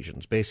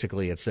occasions.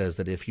 Basically, it says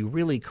that if you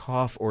really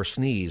cough or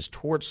sneeze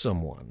towards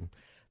someone,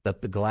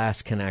 that the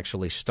glass can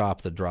actually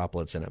stop the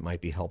droplets, and it might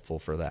be helpful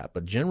for that.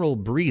 But general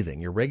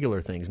breathing, your regular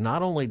things,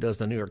 not only does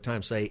the New York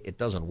Times say it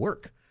doesn't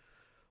work,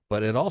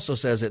 but it also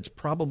says it's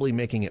probably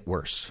making it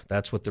worse.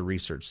 That's what the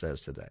research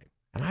says today.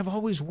 And I've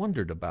always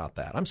wondered about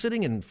that. I'm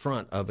sitting in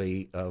front of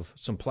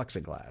some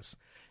plexiglass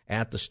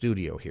at the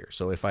studio here.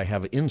 So if I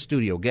have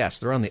in-studio guests,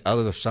 they're on the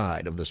other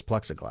side of this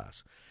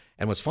plexiglass.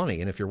 And what's funny,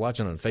 and if you're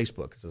watching on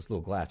Facebook, it's this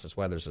little glass. That's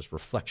why there's this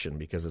reflection,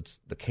 because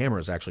the camera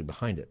is actually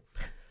behind it.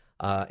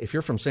 If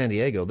you're from San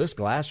Diego, this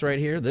glass right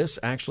here, this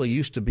actually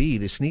used to be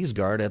the sneeze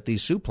guard at the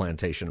Soup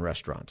Plantation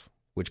restaurant,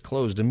 which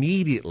closed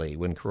immediately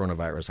when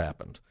coronavirus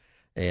happened.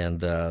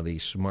 And the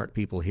smart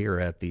people here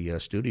at the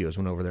studios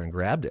went over there and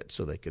grabbed it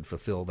so they could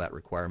fulfill that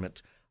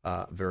requirement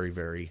very,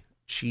 very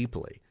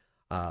cheaply.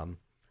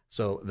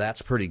 So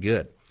that's pretty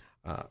good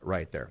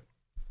right there.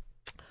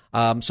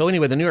 So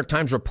anyway, the New York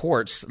Times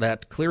reports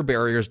that clear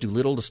barriers do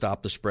little to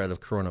stop the spread of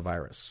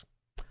coronavirus.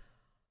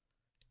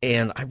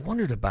 And I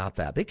wondered about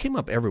that. They came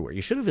up everywhere.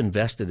 You should have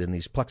invested in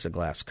these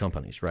plexiglass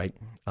companies, right,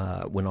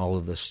 when all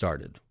of this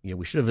started. You know,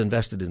 we should have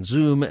invested in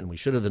Zoom, and we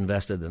should have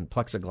invested in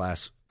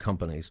plexiglass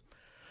companies.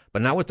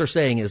 But now what they're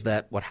saying is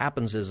that what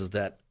happens is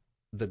that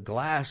the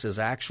glass is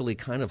actually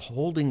kind of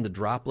holding the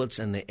droplets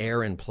and the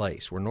air in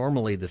place, where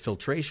normally the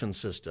filtration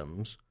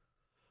systems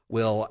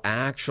will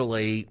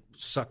actually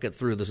suck it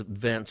through the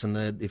vents,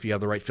 and if you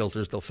have the right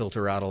filters, they'll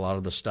filter out a lot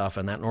of the stuff,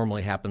 and that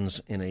normally happens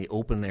in an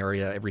open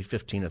area every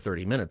 15 to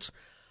 30 minutes.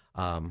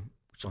 So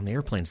on the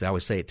airplanes, they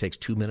always say it takes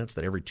 2 minutes,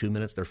 that every 2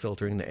 minutes they're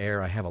filtering the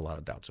air. I have a lot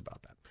of doubts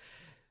about that.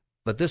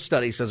 But this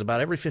study says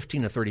about every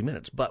 15 to 30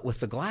 minutes. But with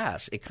the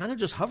glass, it kind of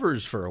just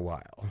hovers for a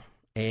while.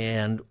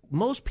 And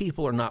most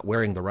people are not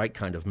wearing the right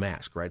kind of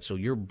mask, right? So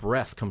your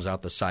breath comes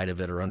out the side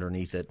of it or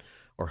underneath it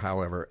or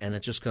however, and it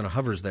just kind of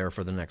hovers there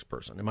for the next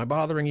person. Am I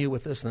bothering you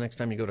with this the next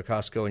time you go to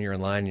Costco and you're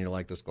in line and you're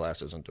like, this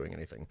glass isn't doing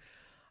anything?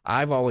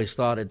 I've always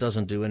thought it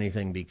doesn't do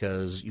anything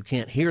because you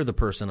can't hear the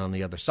person on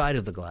the other side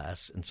of the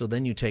glass. And so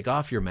then you take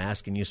off your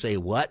mask and you say,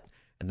 what?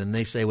 And then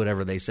they say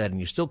whatever they said and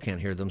you still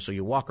can't hear them. So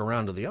you walk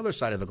around to the other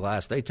side of the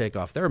glass, they take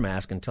off their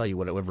mask and tell you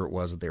whatever it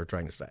was that they were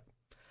trying to say.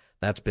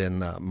 That's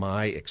been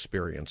my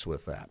experience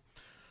with that.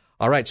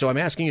 All right, so I'm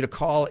asking you to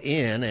call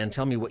in and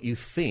tell me what you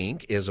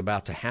think is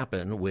about to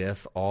happen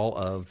with all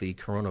of the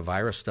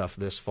coronavirus stuff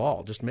this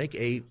fall. Just make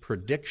a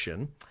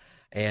prediction,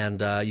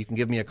 and you can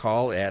give me a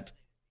call at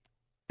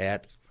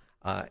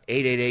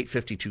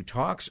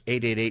 888-52-TALKS,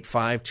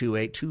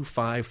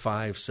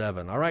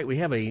 888-528-2557. All right, we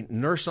have a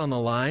nurse on the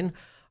line.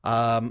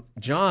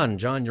 John,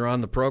 you're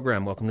on the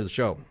program. Welcome to the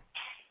show.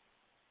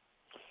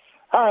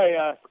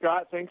 Hi,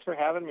 Scott. Thanks for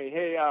having me.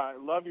 Hey,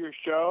 love your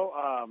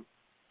show.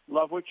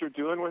 Love what you're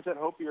doing with it.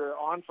 Hope you're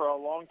on for a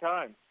long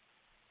time.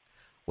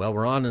 Well,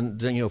 we're on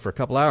for a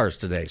couple hours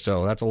today,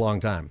 so that's a long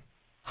time.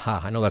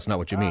 I know that's not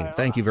what you mean.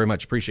 Thank you very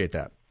much. Appreciate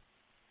that.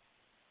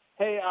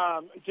 Hey,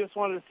 just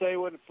wanted to say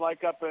what it's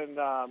like up in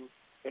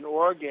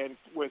Oregon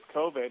with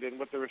COVID and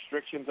what the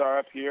restrictions are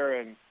up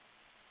here, and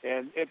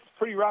it's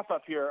pretty rough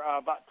up here.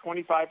 About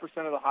 25%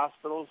 of the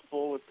hospitals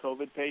full with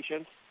COVID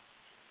patients.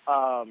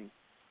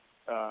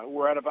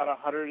 We're at about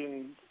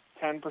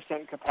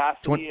 110%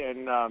 capacity,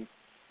 and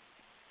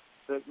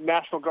the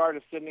National Guard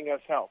is sending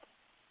us help.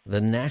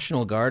 The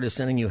National Guard is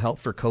sending you help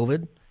for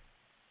COVID?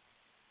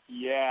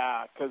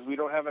 Yeah, because we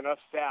don't have enough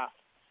staff.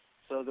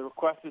 So the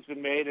request has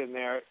been made, and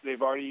they're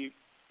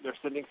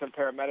sending some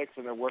paramedics,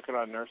 and they're working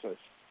on nurses.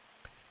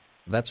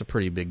 That's a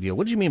pretty big deal.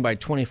 What do you mean by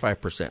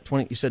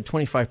 25%? You said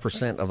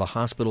 25% of the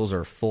hospitals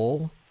are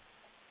full?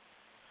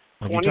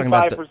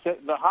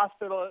 25%. The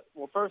hospital.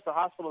 Well, first, the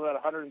hospital is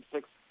at 106%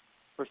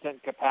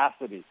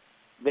 capacity.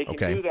 They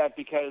can do that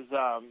because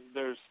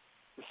the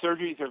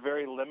surgeries are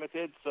very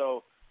limited.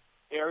 So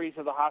areas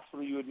of the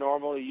hospital you would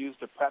normally use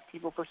to prep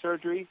people for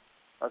surgery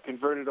are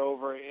converted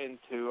over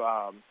into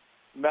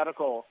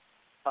medical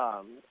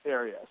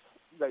areas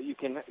that you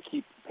can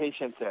keep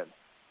patients in.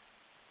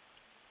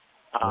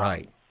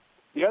 Right.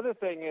 The other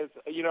thing is,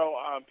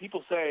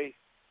 people say,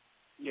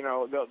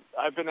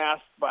 I've been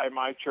asked by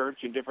my church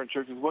and different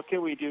churches, what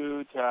can we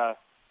do to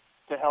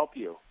help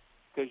you?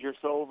 Because you're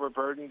so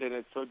overburdened and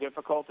it's so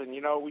difficult. And,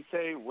 we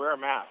say wear a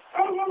mask.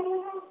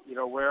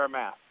 Wear a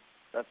mask.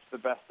 That's the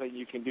best thing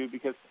you can do,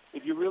 because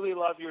if you really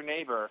love your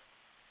neighbor,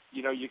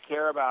 you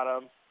care about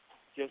them,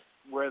 just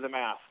wear the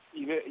mask.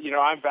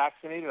 I'm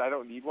vaccinated. I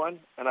don't need one,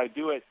 and I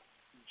do it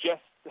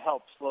just to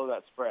help slow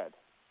that spread.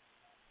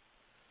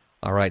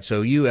 All right,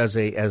 so you as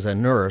a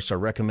nurse are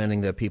recommending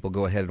that people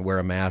go ahead and wear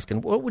a mask.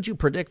 And what would you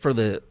predict for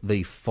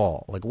the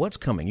fall? Like, what's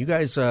coming? You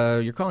guys,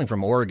 you're calling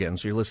from Oregon,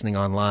 so you're listening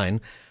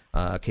online,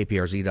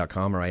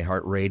 kprz.com or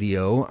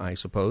iHeartRadio, I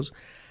suppose.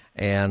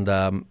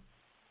 And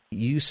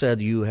you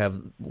said you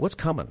have, what's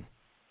coming?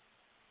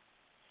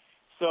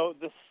 So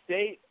the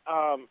state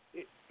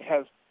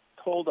has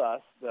told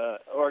us, the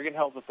Oregon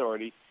Health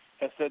Authority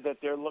has said that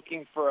they're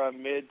looking for a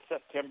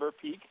mid-September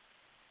peak.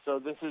 So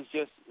this is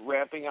just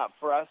ramping up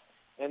for us.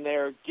 And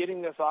they're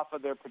getting this off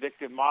of their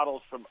predictive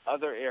models from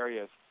other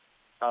areas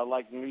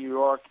like New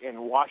York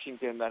and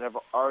Washington that have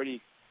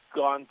already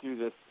gone through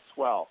this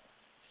swell.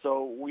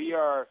 So we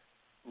are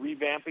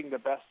revamping the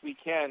best we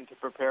can to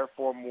prepare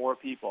for more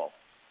people.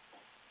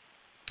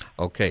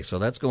 Okay, so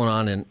that's going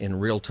on in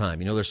real time.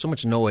 There's so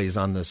much noise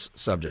on this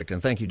subject,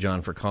 and thank you,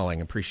 John, for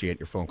calling. Appreciate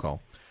your phone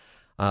call.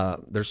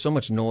 There's so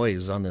much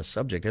noise on this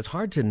subject. It's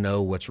hard to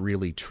know what's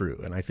really true,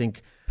 and I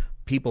think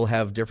people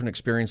have different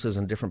experiences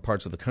in different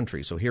parts of the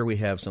country. So here we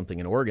have something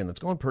in Oregon that's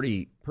going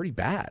pretty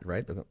bad,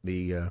 right?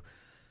 The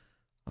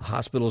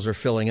hospitals are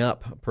filling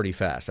up pretty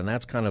fast, and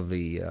that's kind of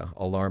the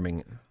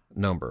alarming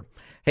number.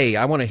 Hey,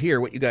 I want to hear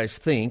what you guys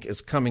think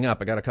is coming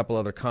up. I got a couple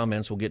other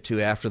comments we'll get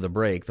to after the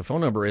break. The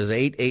phone number is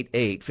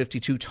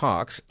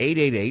 888-52-TALKS,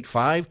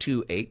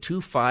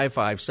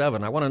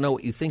 888-528-2557. I want to know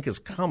what you think is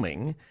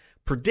coming.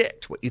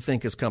 Predict what you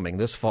think is coming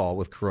this fall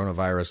with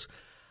coronavirus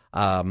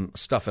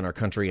stuff in our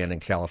country and in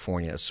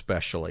California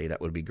especially.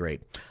 That would be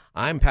great.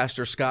 I'm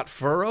Pastor Scott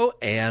Furrow,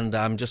 and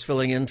I'm just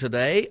filling in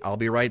today. I'll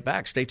be right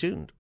back. Stay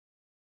tuned.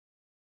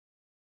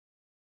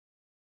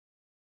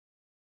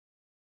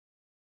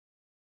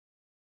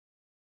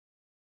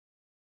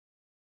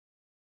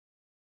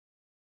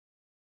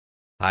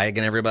 Hi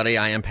again, everybody.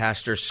 I am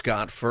Pastor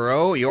Scott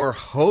Furrow, your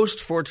host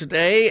for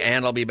today,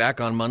 and I'll be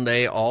back on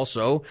Monday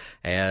also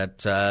at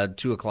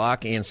 2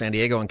 o'clock in San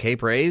Diego on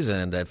K-Praise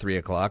and at 3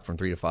 o'clock from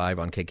 3 to 5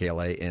 on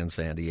KKLA in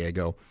San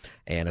Diego.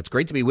 And it's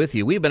great to be with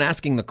you. We've been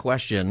asking the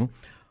question,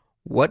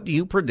 what do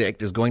you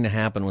predict is going to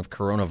happen with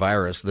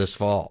coronavirus this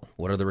fall?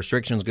 What are the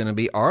restrictions going to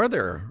be? Are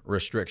there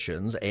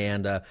restrictions?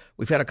 And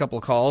we've had a couple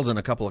of calls and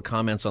a couple of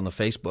comments on the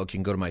Facebook. You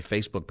can go to my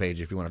Facebook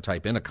page if you want to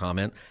type in a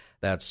comment.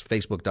 That's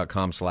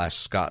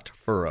facebook.com/Scott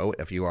Furrow,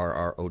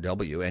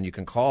 F-U-R-R-O-W. And you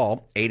can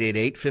call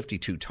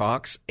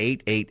 888-52-TALKS,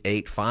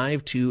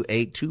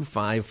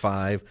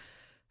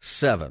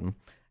 888-528-2557.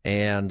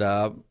 And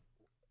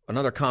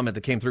another comment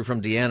that came through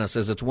from Deanna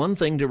says, it's one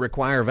thing to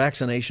require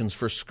vaccinations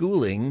for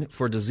schooling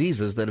for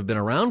diseases that have been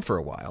around for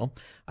a while.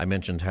 I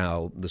mentioned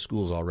how the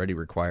schools already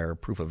require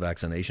proof of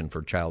vaccination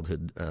for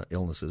childhood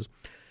illnesses.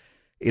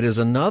 It is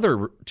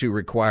another to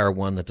require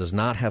one that does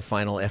not have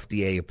final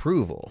FDA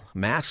approval.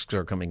 Masks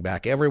are coming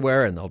back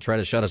everywhere, and they'll try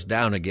to shut us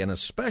down again,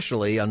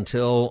 especially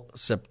until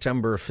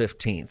September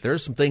 15th.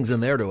 There's some things in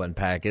there to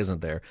unpack,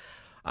 isn't there?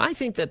 I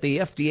think that the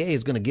FDA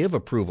is going to give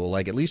approval,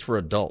 like at least for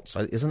adults.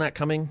 Isn't that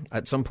coming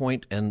at some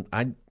point? And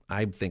I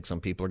think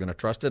some people are going to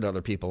trust it,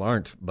 other people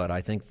aren't. But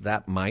I think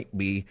that might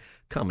be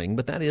coming.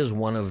 But that is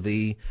one of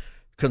the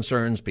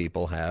concerns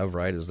people have,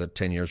 right, is that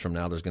 10 years from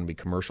now there's going to be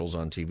commercials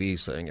on TV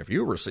saying if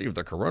you receive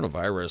the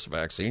coronavirus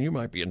vaccine, you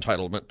might be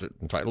entitled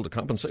to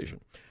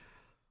compensation.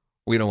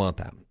 We don't want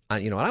that.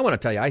 And I want to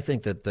tell you, I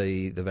think that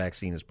the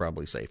vaccine is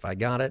probably safe. I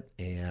got it,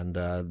 and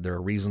there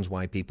are reasons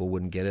why people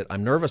wouldn't get it.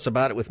 I'm nervous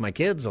about it with my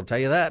kids, I'll tell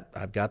you that.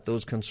 I've got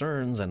those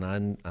concerns, and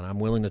I'm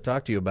willing to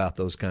talk to you about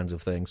those kinds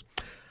of things.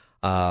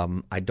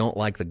 I don't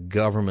like the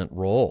government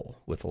role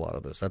with a lot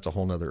of this. That's a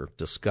whole other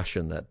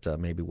discussion that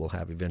maybe we'll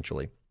have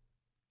eventually.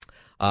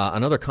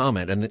 Another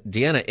comment, and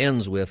Deanna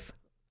ends with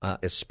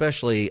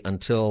especially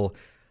until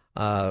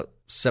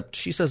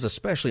she says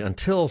especially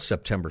until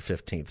September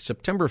 15th.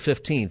 September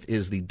 15th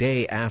is the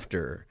day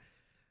after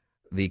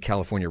the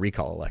California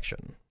recall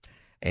election.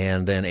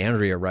 And then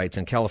Andrea writes,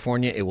 in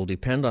California, it will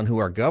depend on who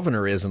our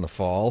governor is in the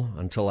fall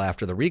until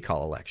after the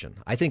recall election.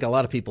 I think a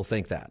lot of people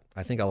think that.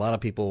 I think a lot of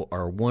people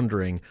are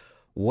wondering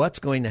What's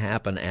going to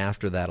happen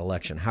after that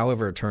election,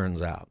 however it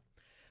turns out?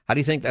 How do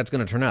you think that's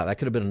going to turn out? That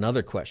could have been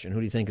another question. Who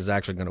do you think is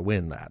actually going to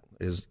win that?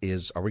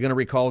 Are we going to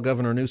recall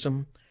Governor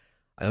Newsom?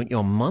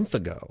 A month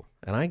ago,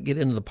 and I get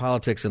into the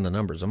politics and the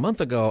numbers, a month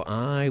ago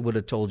I would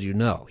have told you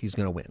no, he's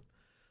going to win.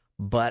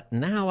 But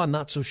now I'm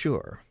not so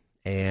sure.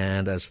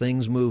 And as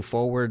things move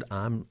forward,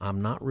 I'm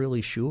not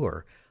really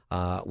sure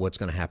what's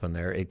going to happen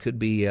there. It could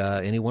be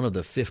any one of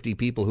the 50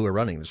 people who are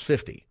running. There's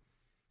 50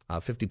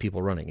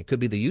 people running. It could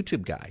be the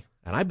YouTube guy.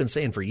 And I've been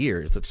saying for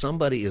years that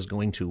somebody is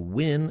going to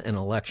win an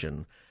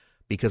election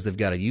because they've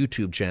got a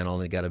YouTube channel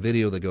and they've got a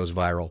video that goes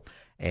viral.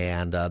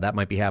 And that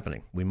might be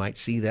happening. We might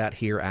see that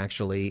here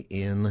actually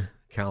in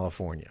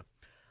California.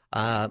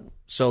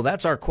 So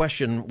that's our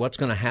question, what's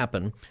going to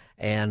happen?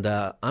 And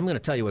I'm going to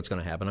tell you what's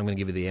going to happen. I'm going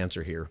to give you the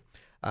answer here.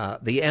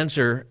 The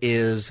answer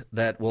is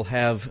that we'll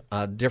have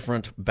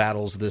different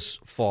battles this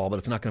fall, but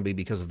it's not going to be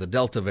because of the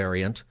Delta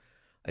variant.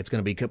 It's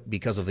going to be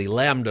because of the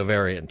Lambda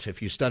variant.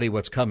 If you study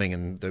what's coming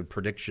and the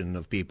prediction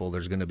of people,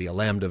 there's going to be a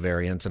Lambda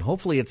variant, and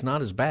hopefully it's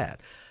not as bad.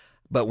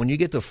 But when you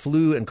get to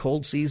flu and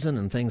cold season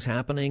and things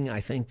happening, I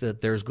think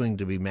that there's going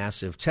to be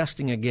massive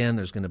testing again.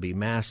 There's going to be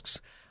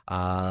masks.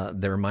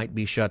 There might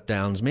be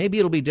shutdowns. Maybe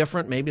it'll be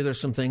different. Maybe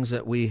there's some things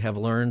that we have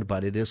learned,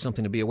 but it is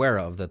something to be aware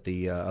of that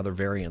the other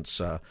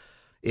variants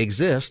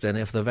exist. And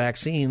if the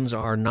vaccines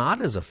are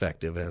not as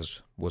effective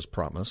as was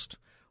promised,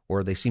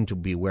 or they seem to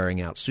be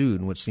wearing out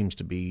soon, which seems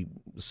to be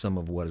some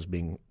of what is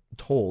being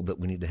told that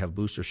we need to have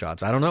booster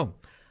shots. I don't know.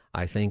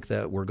 I think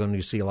that we're going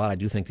to see a lot. I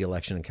do think the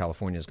election in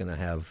California is going to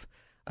have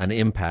an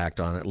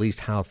impact on at least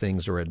how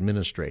things are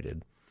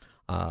administrated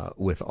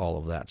with all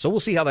of that. So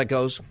we'll see how that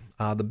goes.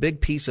 The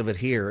big piece of it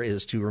here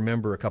is to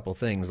remember a couple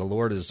things. The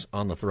Lord is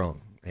on the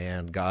throne,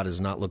 and God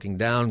is not looking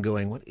down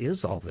going, what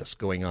is all this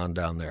going on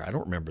down there? I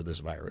don't remember this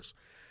virus.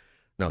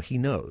 No, he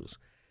knows.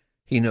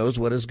 He knows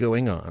what is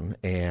going on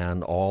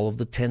and all of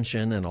the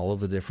tension and all of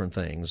the different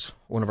things.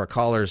 One of our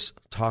callers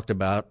talked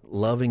about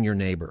loving your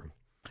neighbor.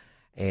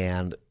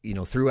 And,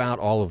 throughout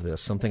all of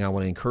this, something I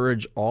want to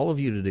encourage all of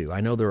you to do.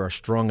 I know there are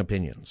strong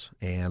opinions,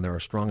 and there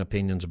are strong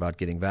opinions about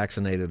getting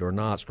vaccinated or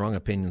not, strong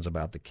opinions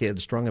about the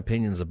kids, strong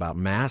opinions about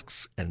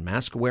masks and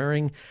mask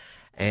wearing.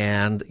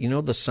 And,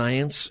 the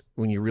science,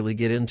 when you really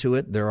get into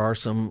it, there are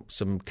some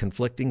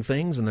conflicting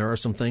things, and there are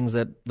some things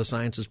that the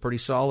science is pretty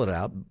solid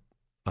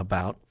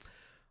about.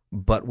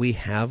 But we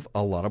have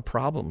a lot of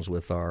problems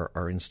with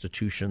our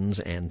institutions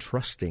and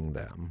trusting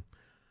them.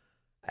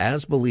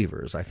 As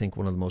believers, I think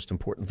one of the most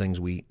important things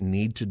we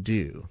need to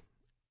do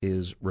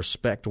is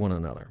respect one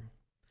another.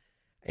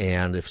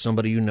 And if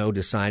somebody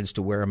decides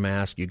to wear a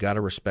mask, you got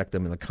to respect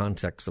them in the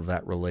context of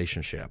that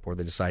relationship, or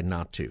they decide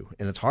not to.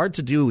 And it's hard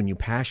to do when you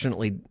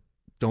passionately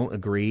don't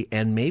agree,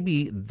 and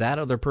maybe that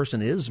other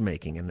person is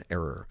making an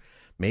error.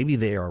 Maybe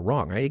they are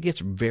wrong. Right? It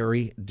gets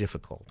very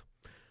difficult.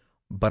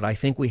 But I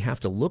think we have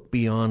to look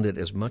beyond it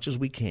as much as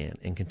we can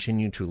and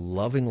continue to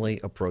lovingly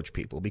approach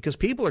people, because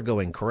people are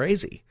going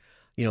crazy.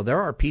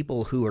 There are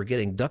people who are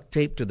getting duct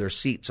taped to their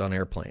seats on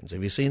airplanes.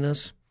 Have you seen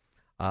this?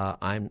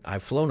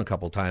 I've flown a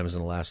couple times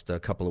in the last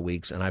couple of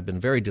weeks, and I've been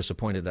very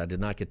disappointed I did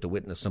not get to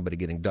witness somebody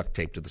getting duct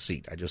taped to the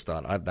seat. I just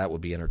thought that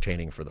would be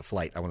entertaining for the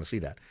flight. I want to see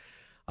that.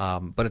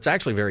 But it's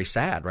actually very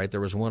sad, right? There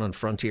was one on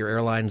Frontier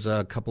Airlines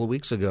a couple of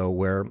weeks ago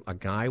where a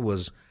guy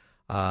was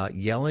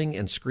yelling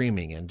and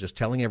screaming and just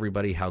telling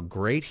everybody how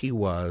great he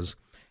was,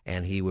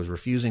 and he was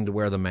refusing to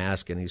wear the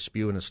mask, and he's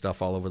spewing his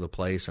stuff all over the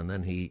place, and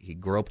then he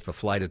groped the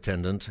flight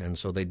attendant, and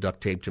so they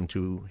duct taped him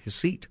to his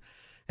seat.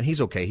 And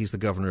he's okay. He's the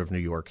governor of New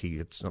York. He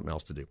had something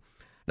else to do.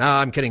 Now,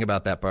 I'm kidding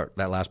about that part,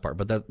 that last part,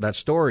 but that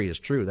story is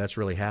true. That's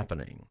really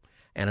happening.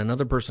 And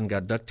another person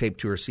got duct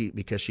taped to her seat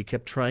because she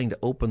kept trying to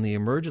open the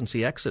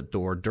emergency exit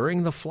door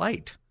during the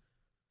flight.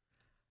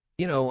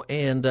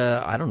 And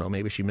I don't know,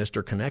 maybe she missed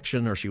her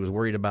connection or she was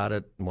worried about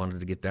it and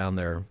wanted to get down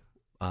there.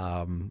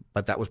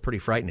 But that was pretty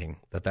frightening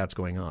that's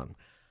going on.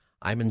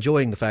 I'm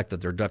enjoying the fact that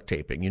they're duct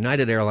taping.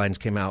 United Airlines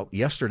came out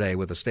yesterday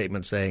with a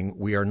statement saying,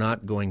 we are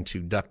not going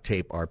to duct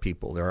tape our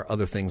people. There are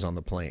other things on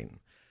the plane.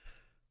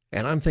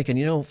 And I'm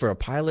thinking, for a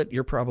pilot,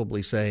 you're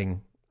probably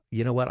saying,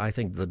 you know what, I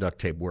think the duct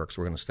tape works.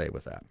 We're going to stay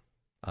with that.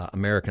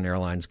 American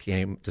Airlines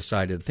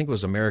decided, I think it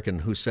was American,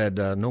 who said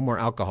no more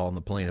alcohol on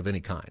the plane of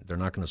any kind. They're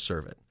not going to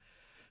serve it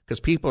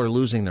because people are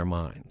losing their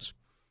minds.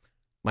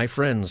 My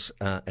friends,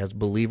 as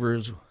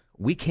believers,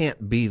 we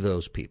can't be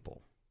those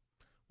people.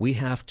 We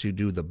have to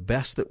do the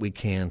best that we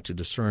can to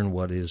discern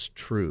what is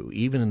true,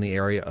 even in the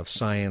area of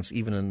science,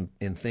 even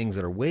in things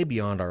that are way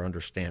beyond our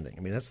understanding. I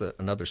mean, that's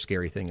another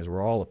scary thing is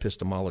we're all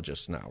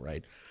epistemologists now,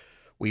 right?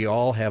 We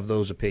all have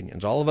those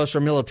opinions. All of us are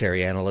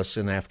military analysts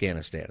in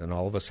Afghanistan, and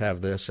all of us have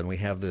this, and we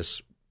have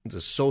this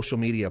social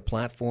media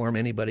platform.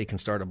 Anybody can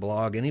start a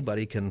blog.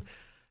 Anybody can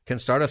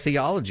start a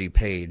theology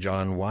page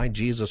on why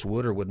Jesus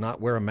would or would not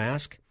wear a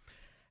mask.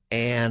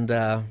 And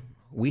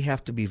we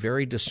have to be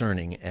very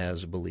discerning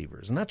as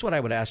believers. And that's what I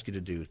would ask you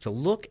to do, to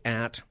look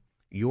at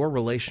your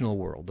relational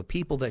world, the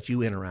people that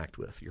you interact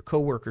with, your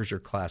coworkers, your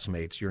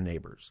classmates, your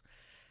neighbors,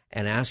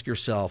 and ask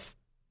yourself,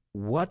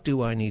 what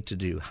do I need to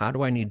do? How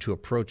do I need to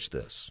approach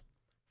this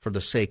for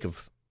the sake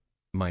of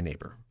my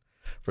neighbor,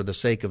 for the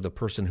sake of the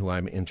person who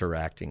I'm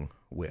interacting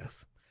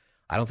with.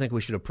 I don't think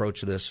we should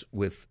approach this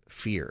with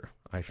fear.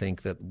 I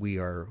think that we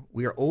are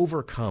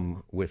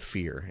overcome with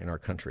fear in our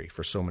country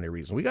for so many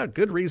reasons. We got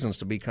good reasons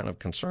to be kind of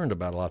concerned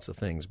about lots of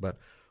things, but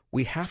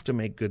we have to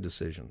make good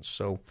decisions.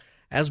 So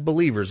as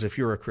believers, if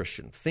you're a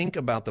Christian, think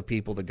about the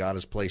people that God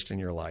has placed in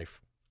your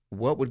life.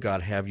 What would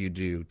God have you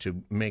do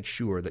to make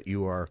sure that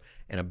you are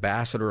an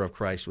ambassador of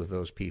Christ with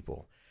those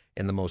people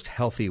in the most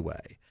healthy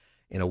way,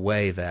 in a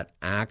way that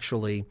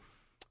actually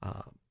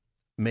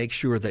make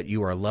sure that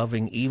you are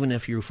loving, even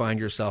if you find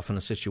yourself in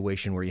a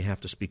situation where you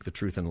have to speak the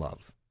truth in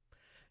love,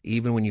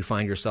 even when you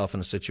find yourself in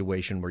a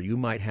situation where you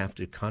might have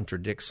to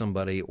contradict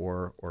somebody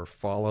or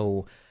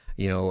follow,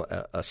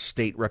 a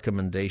state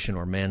recommendation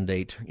or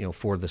mandate,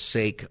 for the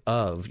sake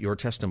of your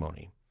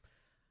testimony.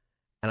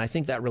 And I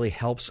think that really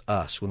helps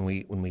us when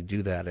we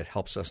do that. It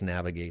helps us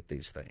navigate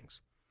these things.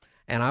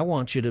 And I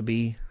want you to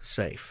be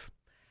safe.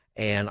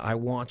 And I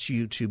want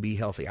you to be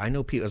healthy. I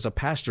know people, as a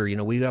pastor,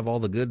 we have all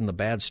the good and the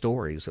bad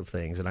stories of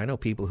things. And I know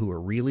people who are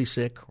really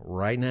sick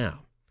right now.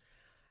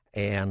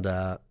 And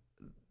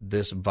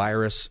this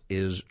virus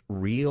is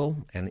real.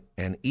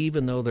 And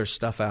even though there's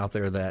stuff out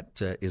there that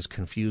is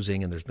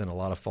confusing and there's been a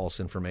lot of false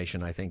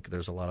information, I think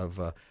there's a lot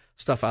of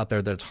stuff out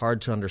there that's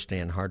hard to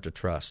understand, hard to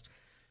trust.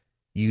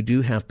 You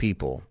do have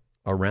people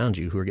around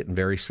you who are getting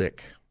very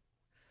sick.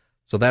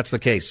 So that's the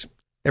case.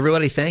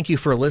 Everybody, thank you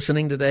for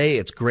listening today.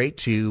 It's great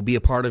to be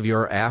a part of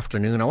your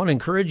afternoon. I want to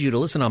encourage you to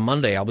listen on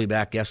Monday. I'll be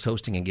back guest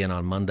hosting again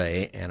on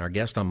Monday, and our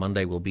guest on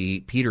Monday will be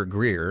Peter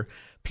Greer.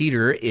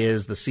 Peter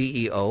is the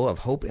CEO of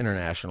Hope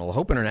International.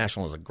 Hope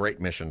International is a great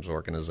missions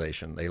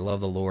organization. They love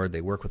the Lord.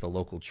 They work with a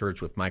local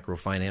church with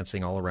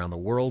microfinancing all around the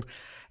world.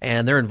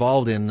 And they're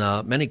involved in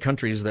many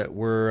countries that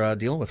we're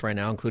dealing with right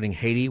now, including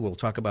Haiti. We'll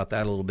talk about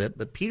that a little bit.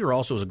 But Peter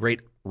also is a great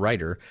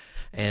writer,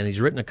 and he's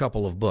written a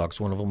couple of books.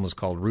 One of them is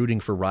called Rooting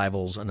for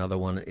Rivals. Another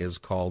one is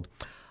called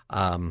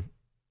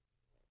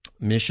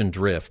Mission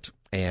Drift.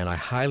 And I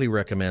highly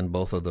recommend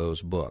both of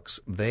those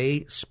books.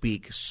 They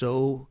speak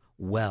so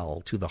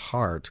well to the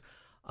heart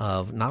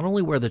of not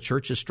only where the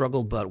church has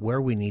struggled, but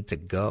where we need to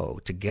go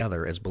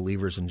together as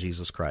believers in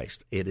Jesus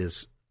Christ. It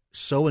is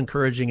so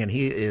encouraging, and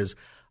he is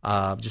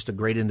just a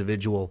great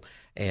individual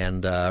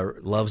and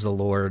loves the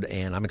Lord,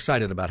 and I'm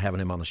excited about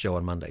having him on the show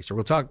on Monday. So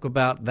we'll talk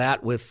about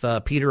that with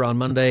Peter on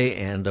Monday,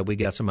 and we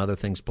got some other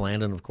things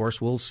planned, and of course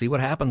we'll see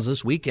what happens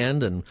this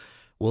weekend, and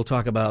we'll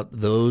talk about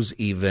those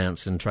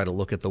events and try to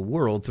look at the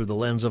world through the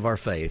lens of our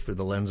faith, through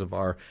the lens of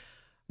our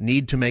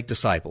need to make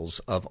disciples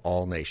of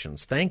all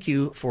nations. Thank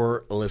you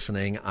for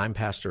listening. I'm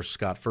Pastor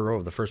Scott Furrow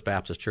of the First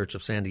Baptist Church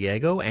of San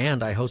Diego,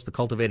 and I host the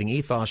Cultivating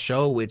Ethos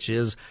show, which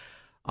is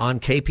on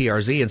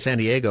KPRZ in San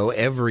Diego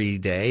every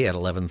day at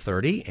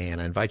 11:30,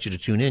 and I invite you to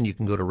tune in. You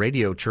can go to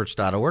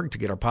radiochurch.org to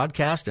get our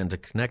podcast and to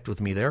connect with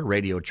me there,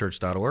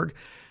 radiochurch.org.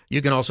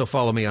 You can also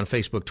follow me on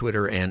Facebook,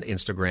 Twitter, and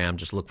Instagram.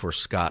 Just look for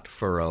Scott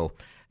Furrow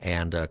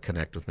and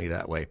connect with me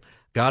that way.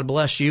 God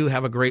bless you.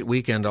 Have a great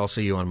weekend. I'll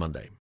see you on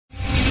Monday.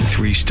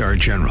 3-star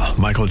General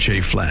Michael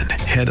J. Flynn,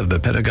 head of the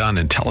Pentagon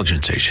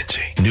Intelligence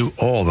Agency, knew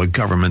all the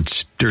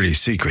government's dirty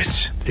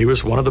secrets. He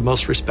was one of the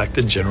most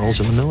respected generals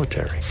in the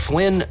military.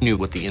 Flynn knew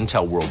what the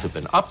intel world had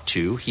been up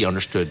to. He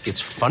understood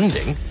its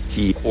funding.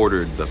 He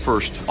ordered the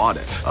first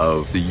audit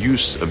of the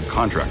use of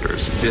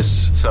contractors.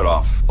 This set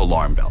off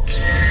alarm bells.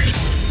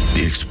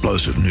 The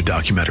explosive new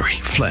documentary,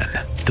 Flynn,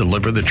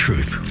 Deliver the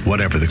Truth,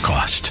 Whatever the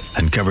Cost,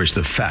 uncovers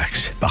the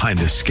facts behind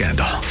this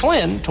scandal.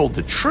 Flynn told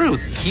the truth.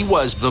 He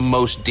was the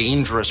most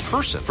dangerous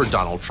person for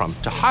Donald Trump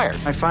to hire.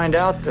 I find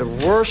out the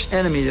worst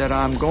enemy that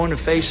I'm going to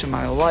face in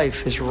my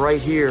life is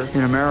right here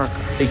in America.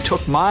 They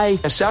took my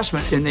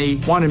assessment and they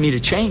wanted me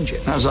to change it.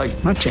 And I was like,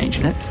 I'm not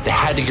changing it. They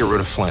had to get rid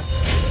of Flynn.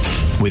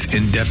 With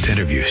in-depth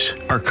interviews,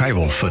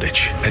 archival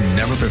footage, and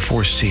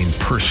never-before-seen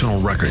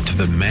personal records of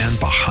the man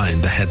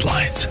behind the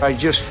headlines. I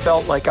just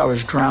felt like I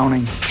was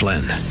drowning.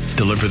 Flynn,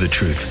 Deliver the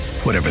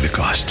Truth, Whatever the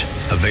Cost.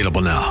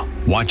 Available now.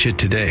 Watch it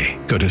today.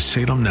 Go to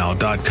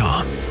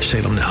salemnow.com.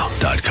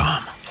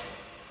 salemnow.com.